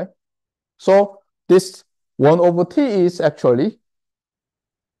 right? So this 1 over t is actually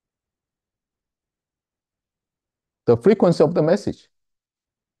the frequency of the message.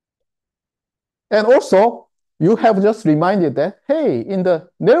 And also, you have just reminded that, hey, in the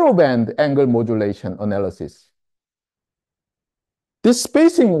narrowband angle modulation analysis, this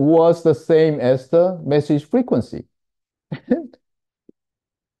spacing was the same as the message frequency.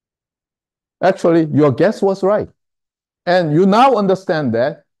 Actually, your guess was right. And you now understand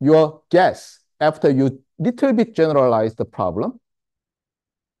that your guess, after you little bit generalize the problem,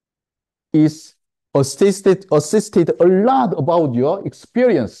 is assisted a lot about your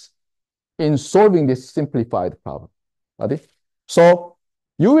experience in solving this simplified problem. Right? So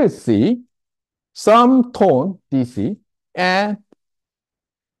you will see some tone DC and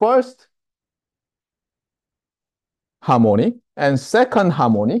first harmonic and second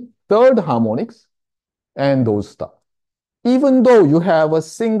harmonic, third harmonics, and those stuff. Even though you have a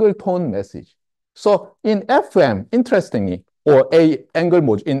single tone message. So in FM, interestingly, or in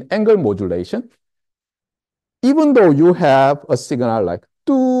angle modulation, even though you have a signal like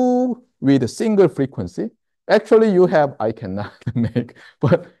do with a single frequency, actually you have, I cannot make,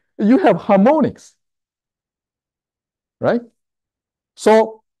 but you have harmonics, right?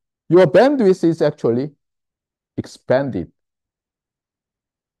 So your bandwidth is actually expanded.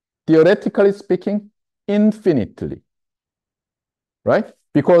 Theoretically speaking, infinitely, right?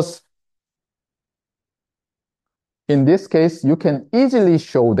 Because in this case, you can easily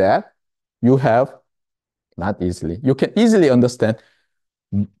show that you have, not easily, you can easily understand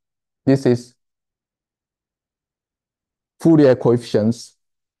this is Fourier coefficients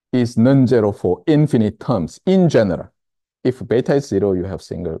is non-zero for infinite terms in general. If beta is 0, you have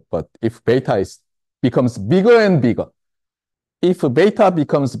single, but if beta becomes bigger and bigger, if beta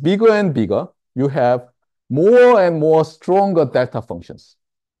becomes bigger and bigger, you have more and more stronger delta functions.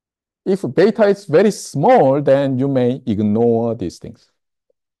 If beta is very small, then you may ignore these things.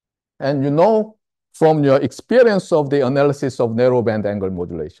 And you know from your experience of the analysis of narrowband angle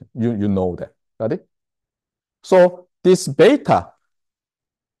modulation, you know that, got it? So this beta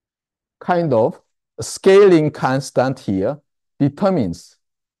kind of scaling constant here determines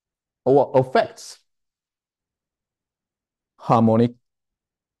or affects harmonic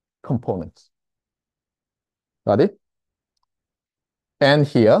components. Got it? And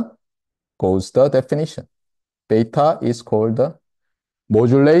here goes the definition. Beta is called the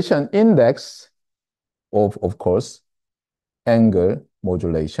modulation index of course, angle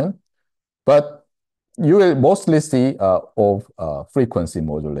modulation. But you will mostly see of frequency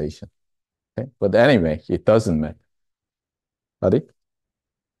modulation. Okay? But anyway, it doesn't matter. Ready?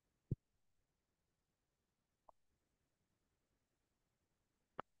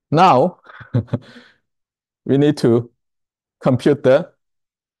 Now, we need to compute the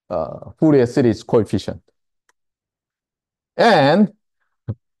Fourier series coefficient. And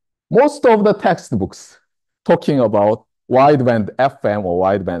most of the textbooks talking about wideband FM or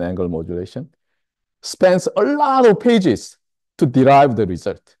wideband angle modulation spends a lot of pages to derive the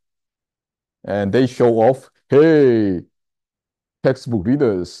result. And they show off, hey, textbook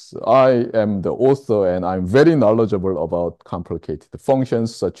readers, I am the author and I'm very knowledgeable about complicated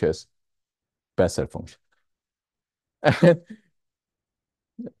functions such as Bessel function. And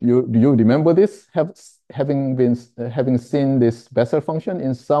you remember this? Having seen this Bessel function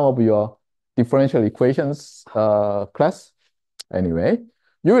in some of your differential equations class? Anyway,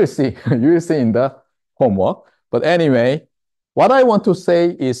 you will see. You will see in the homework. But anyway, what I want to say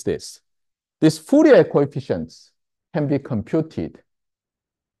is this. These Fourier coefficients can be computed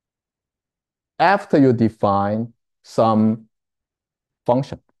after you define some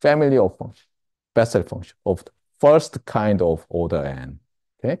function, family of function, Bessel function of the first kind of order n.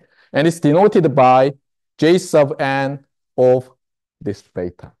 Okay? And it's denoted by J sub n of this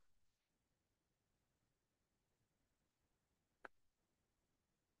beta.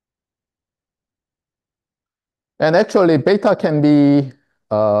 And actually, beta can be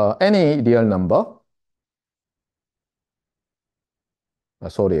any real number.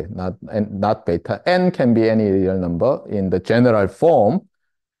 Sorry, not beta. N can be any real number in the general form.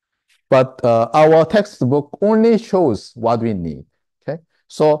 But our textbook only shows what we need. Okay,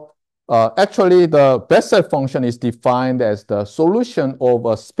 so actually, the Bessel function is defined as the solution of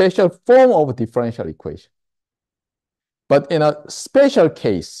a special form of differential equation. But in a special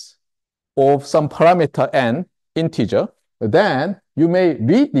case of some parameter n, integer, then you may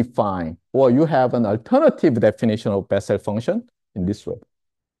redefine or you have an alternative definition of Bessel function in this way.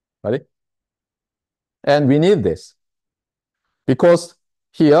 Right? And we need this because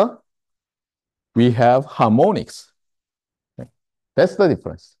here we have harmonics. Okay? That's the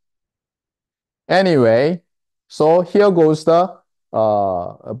difference. Anyway, so here goes the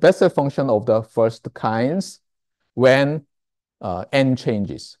Bessel function of the first kinds when n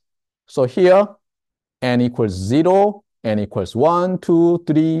changes. So here, n equals 0, n equals 1, 2,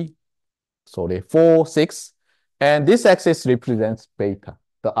 3, sorry, 4, 6. And this axis represents beta,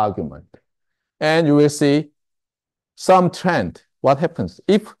 the argument. And you will see some trend. What happens?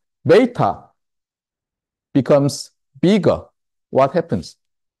 If beta becomes bigger, what happens?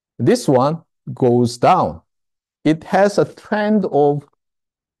 This one goes down. It has a trend of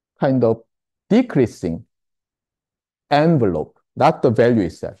kind of decreasing envelope, not the value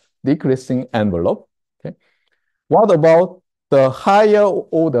itself, decreasing envelope. Okay. What about the higher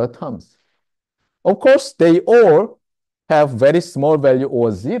order terms? Of course, they all have very small value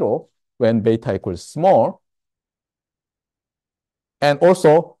or 0 when beta equals small. And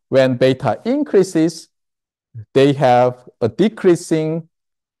also, when beta increases, they have a decreasing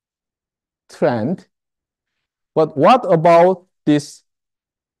trend. But what about this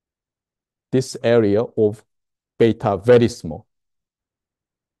area of beta very small?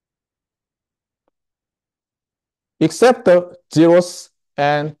 Except the zeros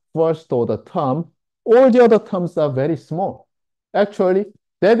and first order term, all the other terms are very small. Actually,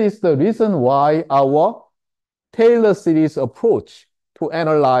 that is the reason why our Taylor series approach to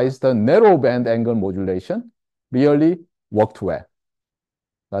analyze the narrowband angle modulation really worked well.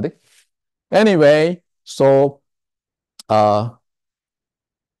 Got it? Anyway, so I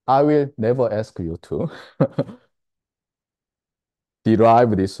will never ask you to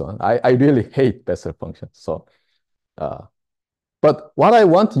derive this one. I really hate Bessel functions. So, but what I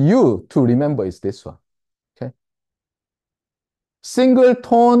want you to remember is this one. Okay, single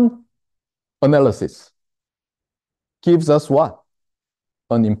tone analysis gives us what?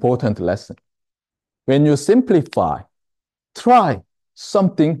 An important lesson. When you simplify, try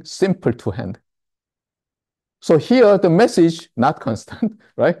something simple to handle. So here, the message, not constant,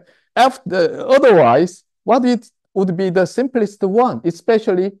 right? Otherwise, what it would be the simplest one,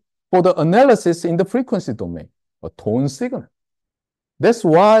 especially for the analysis in the frequency domain, a tone signal. That's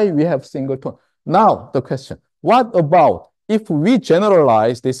why we have single tone. Now, the question, what about if we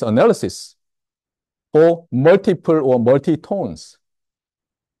generalize this analysis for multiple or multi-tones?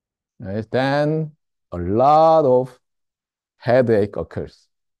 Right? Then a lot of headache occurs.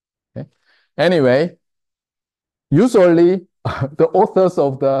 Okay? Anyway, usually the authors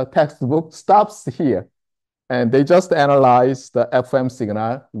of the textbook stops here and they just analyze the FM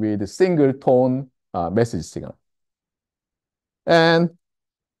signal with single tone message signal. And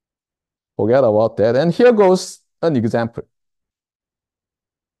forget about that. And here goes an example.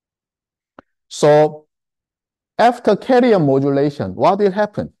 So after carrier modulation, what will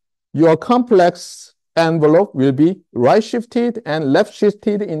happen? Your complex envelope will be right shifted and left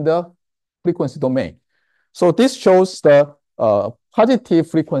shifted in the frequency domain. So this shows the positive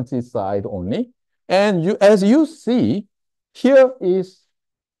frequency side only. And as you see, here is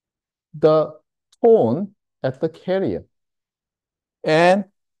the tone at the carrier. And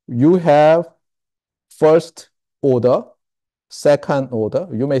you have first order, second order.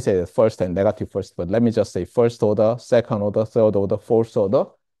 You may say first and negative first, but let me just say first order, second order, third order, fourth order,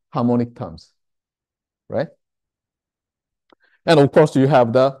 harmonic terms, right? And of course, you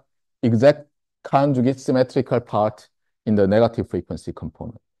have the exact conjugate symmetrical part in the negative frequency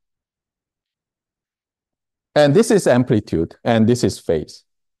component. And this is amplitude, and this is phase.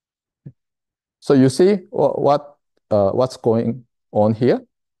 So you see what's going on here?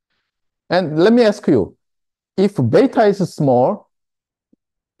 And let me ask you, if beta is small,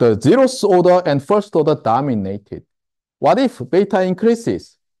 the zeroth order and first order dominated. What if beta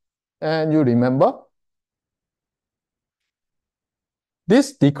increases? And you remember,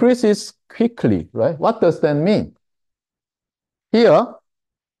 this decreases quickly, right? What does that mean? Here,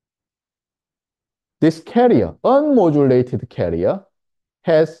 this carrier, unmodulated carrier,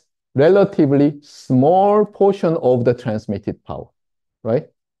 has relatively small portion of the transmitted power, right?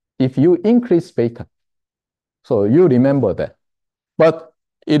 If you increase beta. So you remember that. But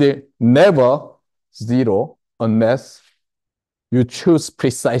it is never zero unless you choose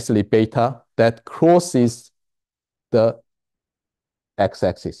precisely beta that crosses the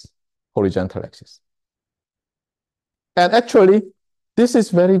x-axis, horizontal axis. And actually, this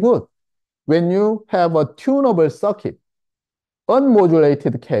is very good. When you have a tunable circuit,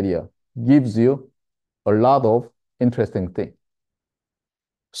 unmodulated carrier gives you a lot of interesting things.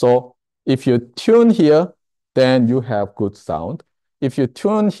 So if you tune here, then you have good sound. If you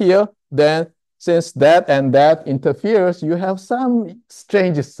tune here, then since that and that interferes, you have some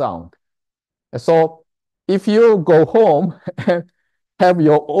strange sound. So if you go home and have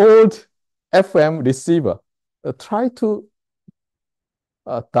your old FM receiver, try to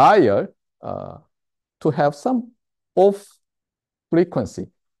dial to have some off frequency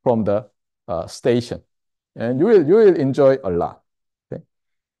from the station, and you will enjoy a lot. Okay.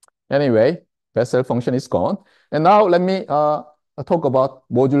 Anyway, Bessel function is gone, and now let me talk about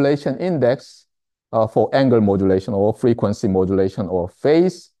modulation index for angle modulation or frequency modulation or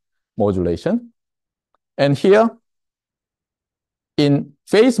phase modulation. And here, in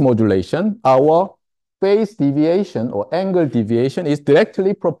phase modulation, our phase deviation or angle deviation is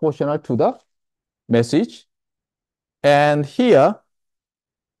directly proportional to the message. And here,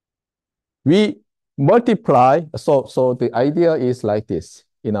 we multiply. So the idea is like this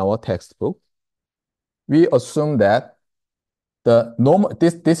in our textbook. We assume that the normal,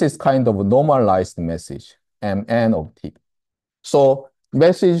 this is kind of a normalized message, Mn of t. So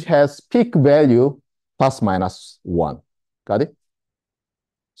message has peak value plus minus 1. Got it?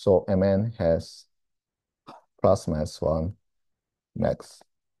 So Mn has plus minus 1 max.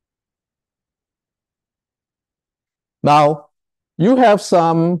 Now, you have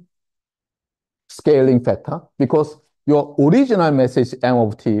some scaling factor because your original message M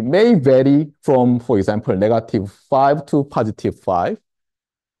of t may vary from, for example, -5 to +5.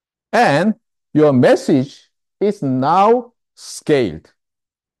 And your message is now scaled.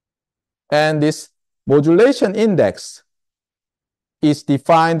 And this modulation index is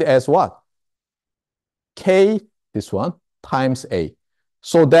defined as what? K, this one, times A.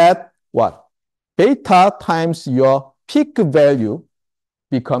 So that what? Beta times your peak value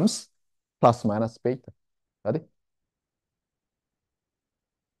becomes plus minus beta. Got it?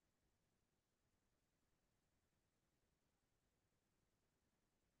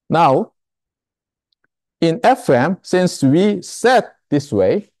 Now, in FM, since we set this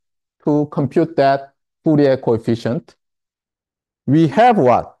way to compute that Fourier coefficient, we have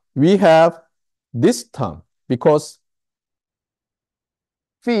what? We have this term because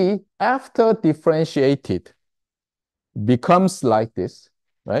phi after differentiated becomes like this,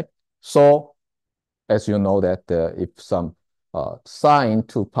 right? So as you know that if some sine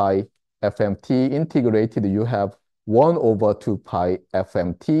 2 pi fmt integrated, you have 1 over 2 pi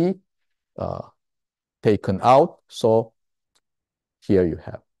fmt taken out. So here you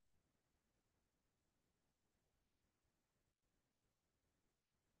have.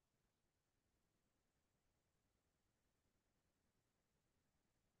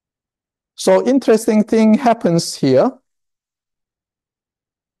 So interesting thing happens here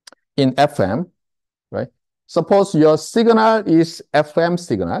in FM, right? Suppose your signal is FM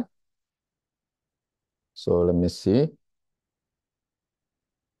signal, So let me see.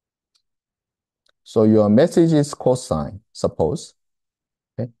 So your message is cosine, suppose.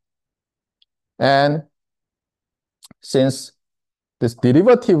 Okay. And since this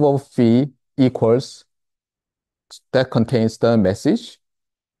derivative of phi equals, that contains the message,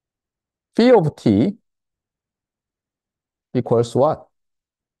 phi of t equals what?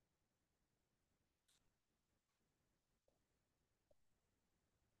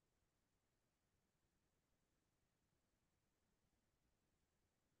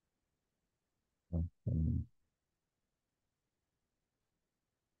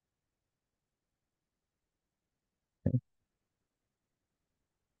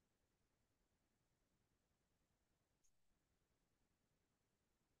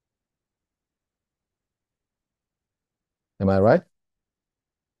 Am I right?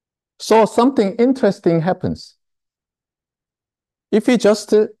 So something interesting happens. If we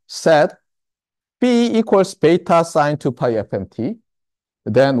just said phi equals beta sine 2 pi fmt,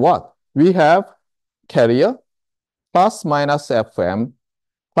 then what? We have carrier plus minus fm,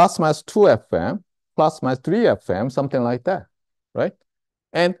 plus minus 2 fm, plus minus 3 fm, something like that, right?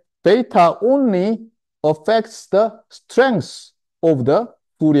 And beta only affects the strength of the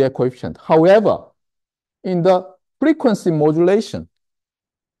Fourier coefficient. However, in the frequency modulation,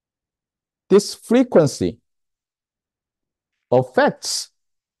 this frequency affects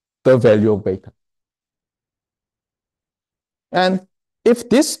the value of beta. And if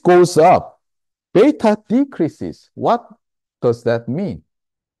this goes up, beta decreases. What does that mean?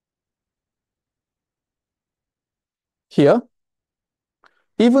 Here,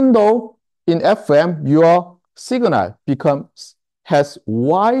 even though in FM, your signal has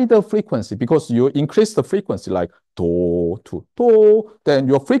wider frequency because you increase the frequency like do to do, then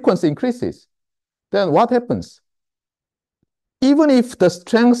your frequency increases. Then what happens? Even if the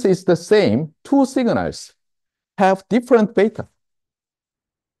strength is the same, two signals have different beta.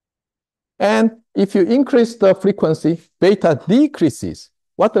 And if you increase the frequency, beta decreases.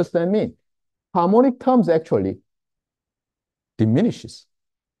 What does that mean? Harmonic terms actually diminishes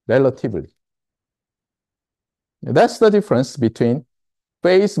relatively. That's the difference between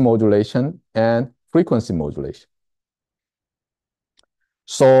phase modulation and frequency modulation.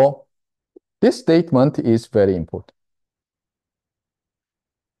 So this statement is very important.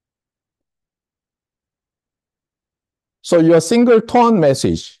 So your single tone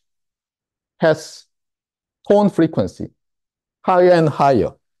message has tone frequency higher and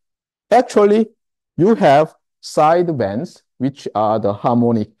higher. Actually, you have side bands, which are the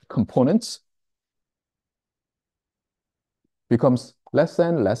harmonic components, becomes less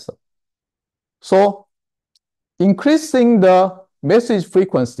and lesser. So increasing the message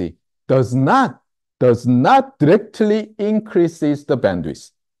frequency does not directly increases the bandwidth.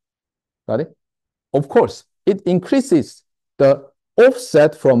 Got it? Of course, it increases the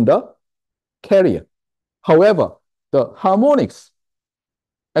offset from the carrier. However, the harmonics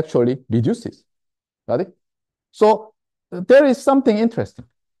actually reduces. Got it? So there is something interesting.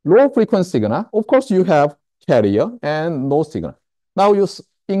 Low frequency signal, of course, you have carrier and no signal. Now you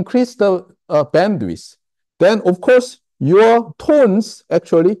increase the bandwidth. Then, of course, your tones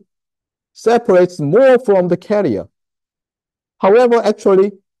actually separates more from the carrier. However,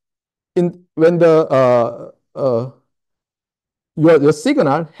 actually, when the your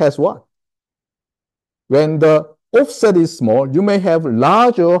signal has what? When the offset is small, you may have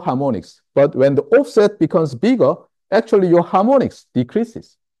larger harmonics. But when the offset becomes bigger, actually your harmonics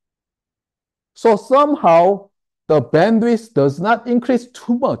decreases. So somehow the bandwidth does not increase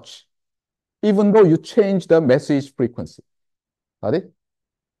too much, even though you change the message frequency. Got it?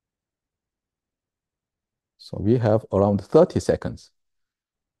 So we have around 30 seconds.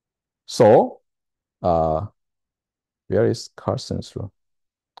 So where is Carson's rule?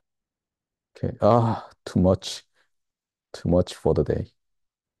 Okay, too much for the day.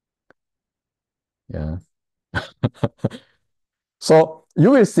 Yeah. So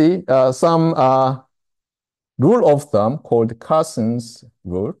you will see some rule of thumb called Carson's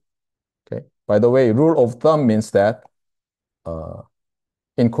rule. Okay. By the way, rule of thumb means that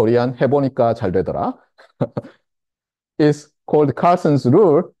in Korean 해보니까 잘 되더라. is called Carson's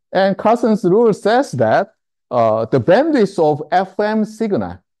rule, and Carson's rule says that the bandwidth of FM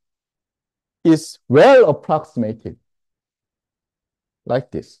signal is well approximated like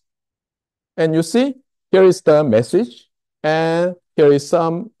this. And you see, here is the message, and here is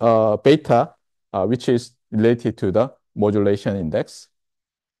some beta, which is related to the modulation index.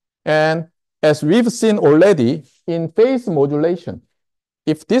 And as we've seen already in phase modulation,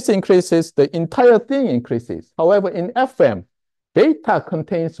 if this increases, the entire thing increases. However, in FM, beta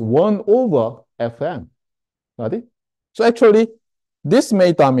contains 1 over FM. Got it? So actually, this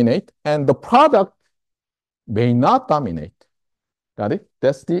may dominate and the product may not dominate. Got it?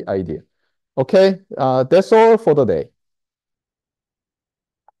 That's the idea. Okay, that's all for the day.